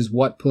attention, which is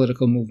what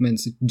political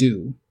movements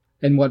do,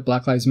 and what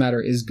Black Lives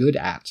Matter is good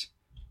at,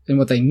 and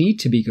what they need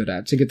to be good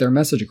at to get their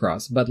message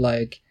across. But,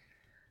 like,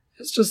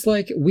 it's just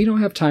like, we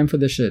don't have time for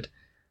this shit.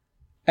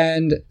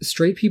 And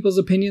straight people's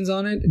opinions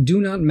on it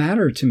do not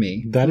matter to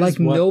me.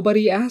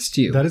 Nobody asked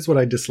you. That is what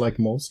I dislike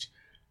most.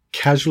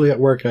 Casually at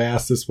work, I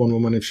asked this one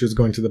woman if she was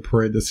going to the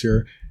parade this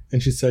year,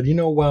 and she said,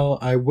 well,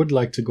 I would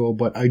like to go,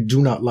 but I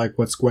do not like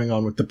what's going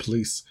on with the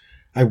police.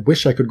 I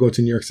wish I could go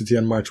to New York City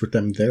and march with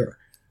them there.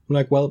 I'm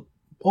like, well,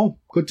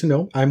 good to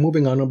know. I'm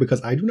moving on now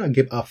because I do not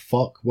give a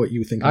fuck what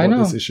you think about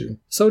this issue.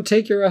 So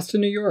take your ass to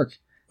New York.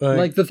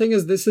 Like, the thing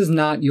is, this is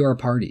not your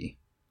party.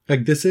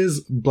 Like, this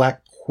is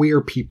Black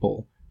queer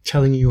people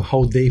telling you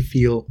how they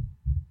feel.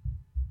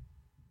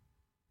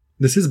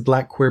 This is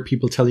Black queer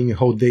people telling you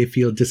how they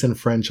feel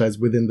disenfranchised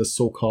within the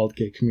so-called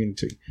gay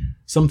community.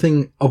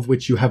 Something of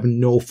which you have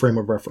no frame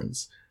of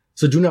reference.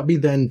 So do not be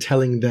then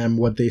telling them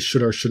what they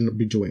should or shouldn't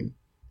be doing.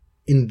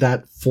 In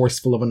that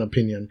forceful of an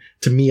opinion,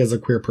 to me as a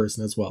queer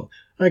person as well.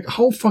 Like,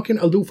 how fucking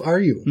aloof are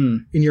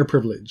you in your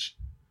privilege?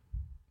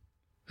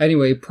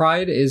 Anyway,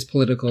 Pride is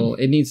political.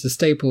 It needs to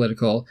stay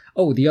political.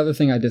 Oh, the other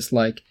thing I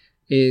dislike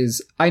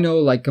is, I know,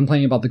 like,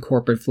 complaining about the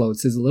corporate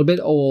floats is a little bit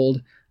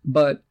old,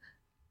 but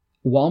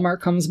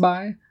Walmart comes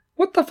by.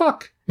 What the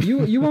fuck?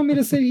 You want me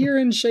to sit here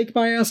and shake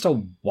my ass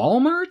to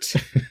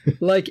Walmart?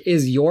 Like,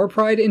 is your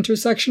Pride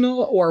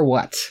intersectional or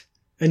what?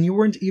 And you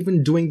weren't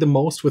even doing the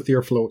most with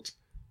your float.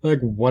 Like,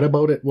 what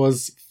about it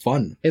was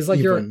fun? It's like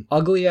your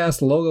ugly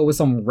ass logo with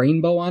some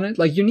rainbow on it.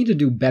 Like, you need to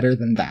do better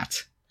than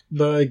that.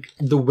 Like,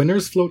 the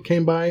winners float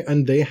came by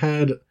and they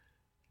had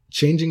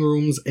changing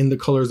rooms in the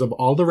colors of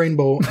all the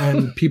rainbow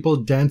and people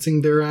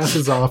dancing their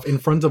asses off in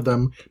front of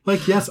them.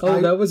 Like, yes.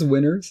 That was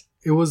Winners?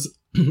 It was,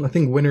 I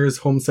think, Winners,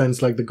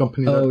 HomeSense, like the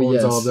company that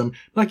owns all of them.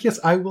 Like, yes,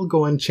 I will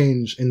go and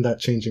change in that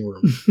changing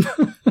room.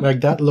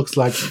 Like, that looks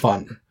like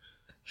fun.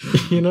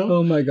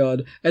 Oh my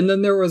God. And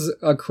then there was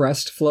a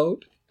Crest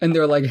float. And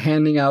they're like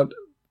throwing out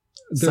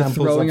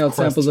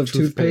samples of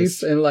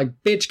toothpaste and like,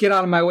 bitch, get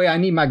out of my way. I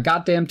need my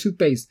goddamn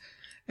toothpaste.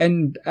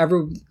 And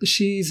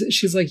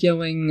she's like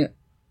yelling,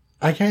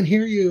 I can't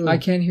hear you. I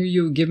can't hear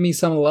you. Give me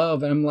some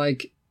love. And I'm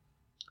like,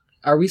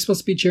 are we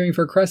supposed to be cheering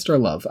for Crest or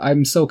love?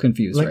 I'm so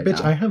confused right now.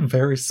 Like, bitch, I have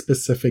very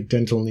specific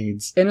dental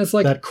needs. And it's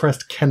like, that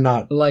Crest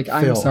cannot like, fill.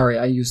 I'm sorry,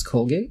 I use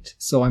Colgate,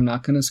 so I'm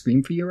not going to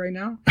scream for you right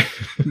now.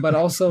 But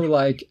also,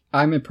 like,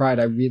 I'm at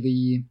Pride. I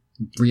really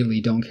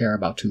don't care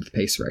about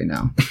toothpaste right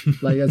now.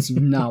 Like, that's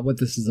not what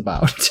this is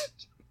about.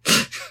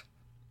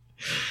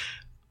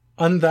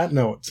 On that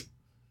note,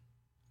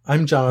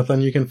 I'm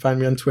Jonathan. You can find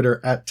me on Twitter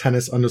at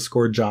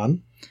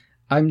tennis_John.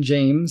 I'm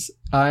James.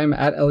 I'm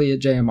at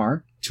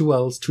ElliotJMR. 2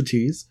 L's, 2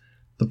 T's.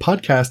 The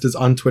podcast is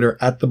on Twitter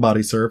at The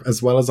Body Serve,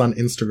 as well as on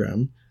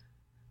Instagram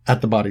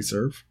at The Body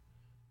Serve.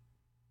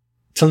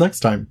 Till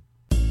next time.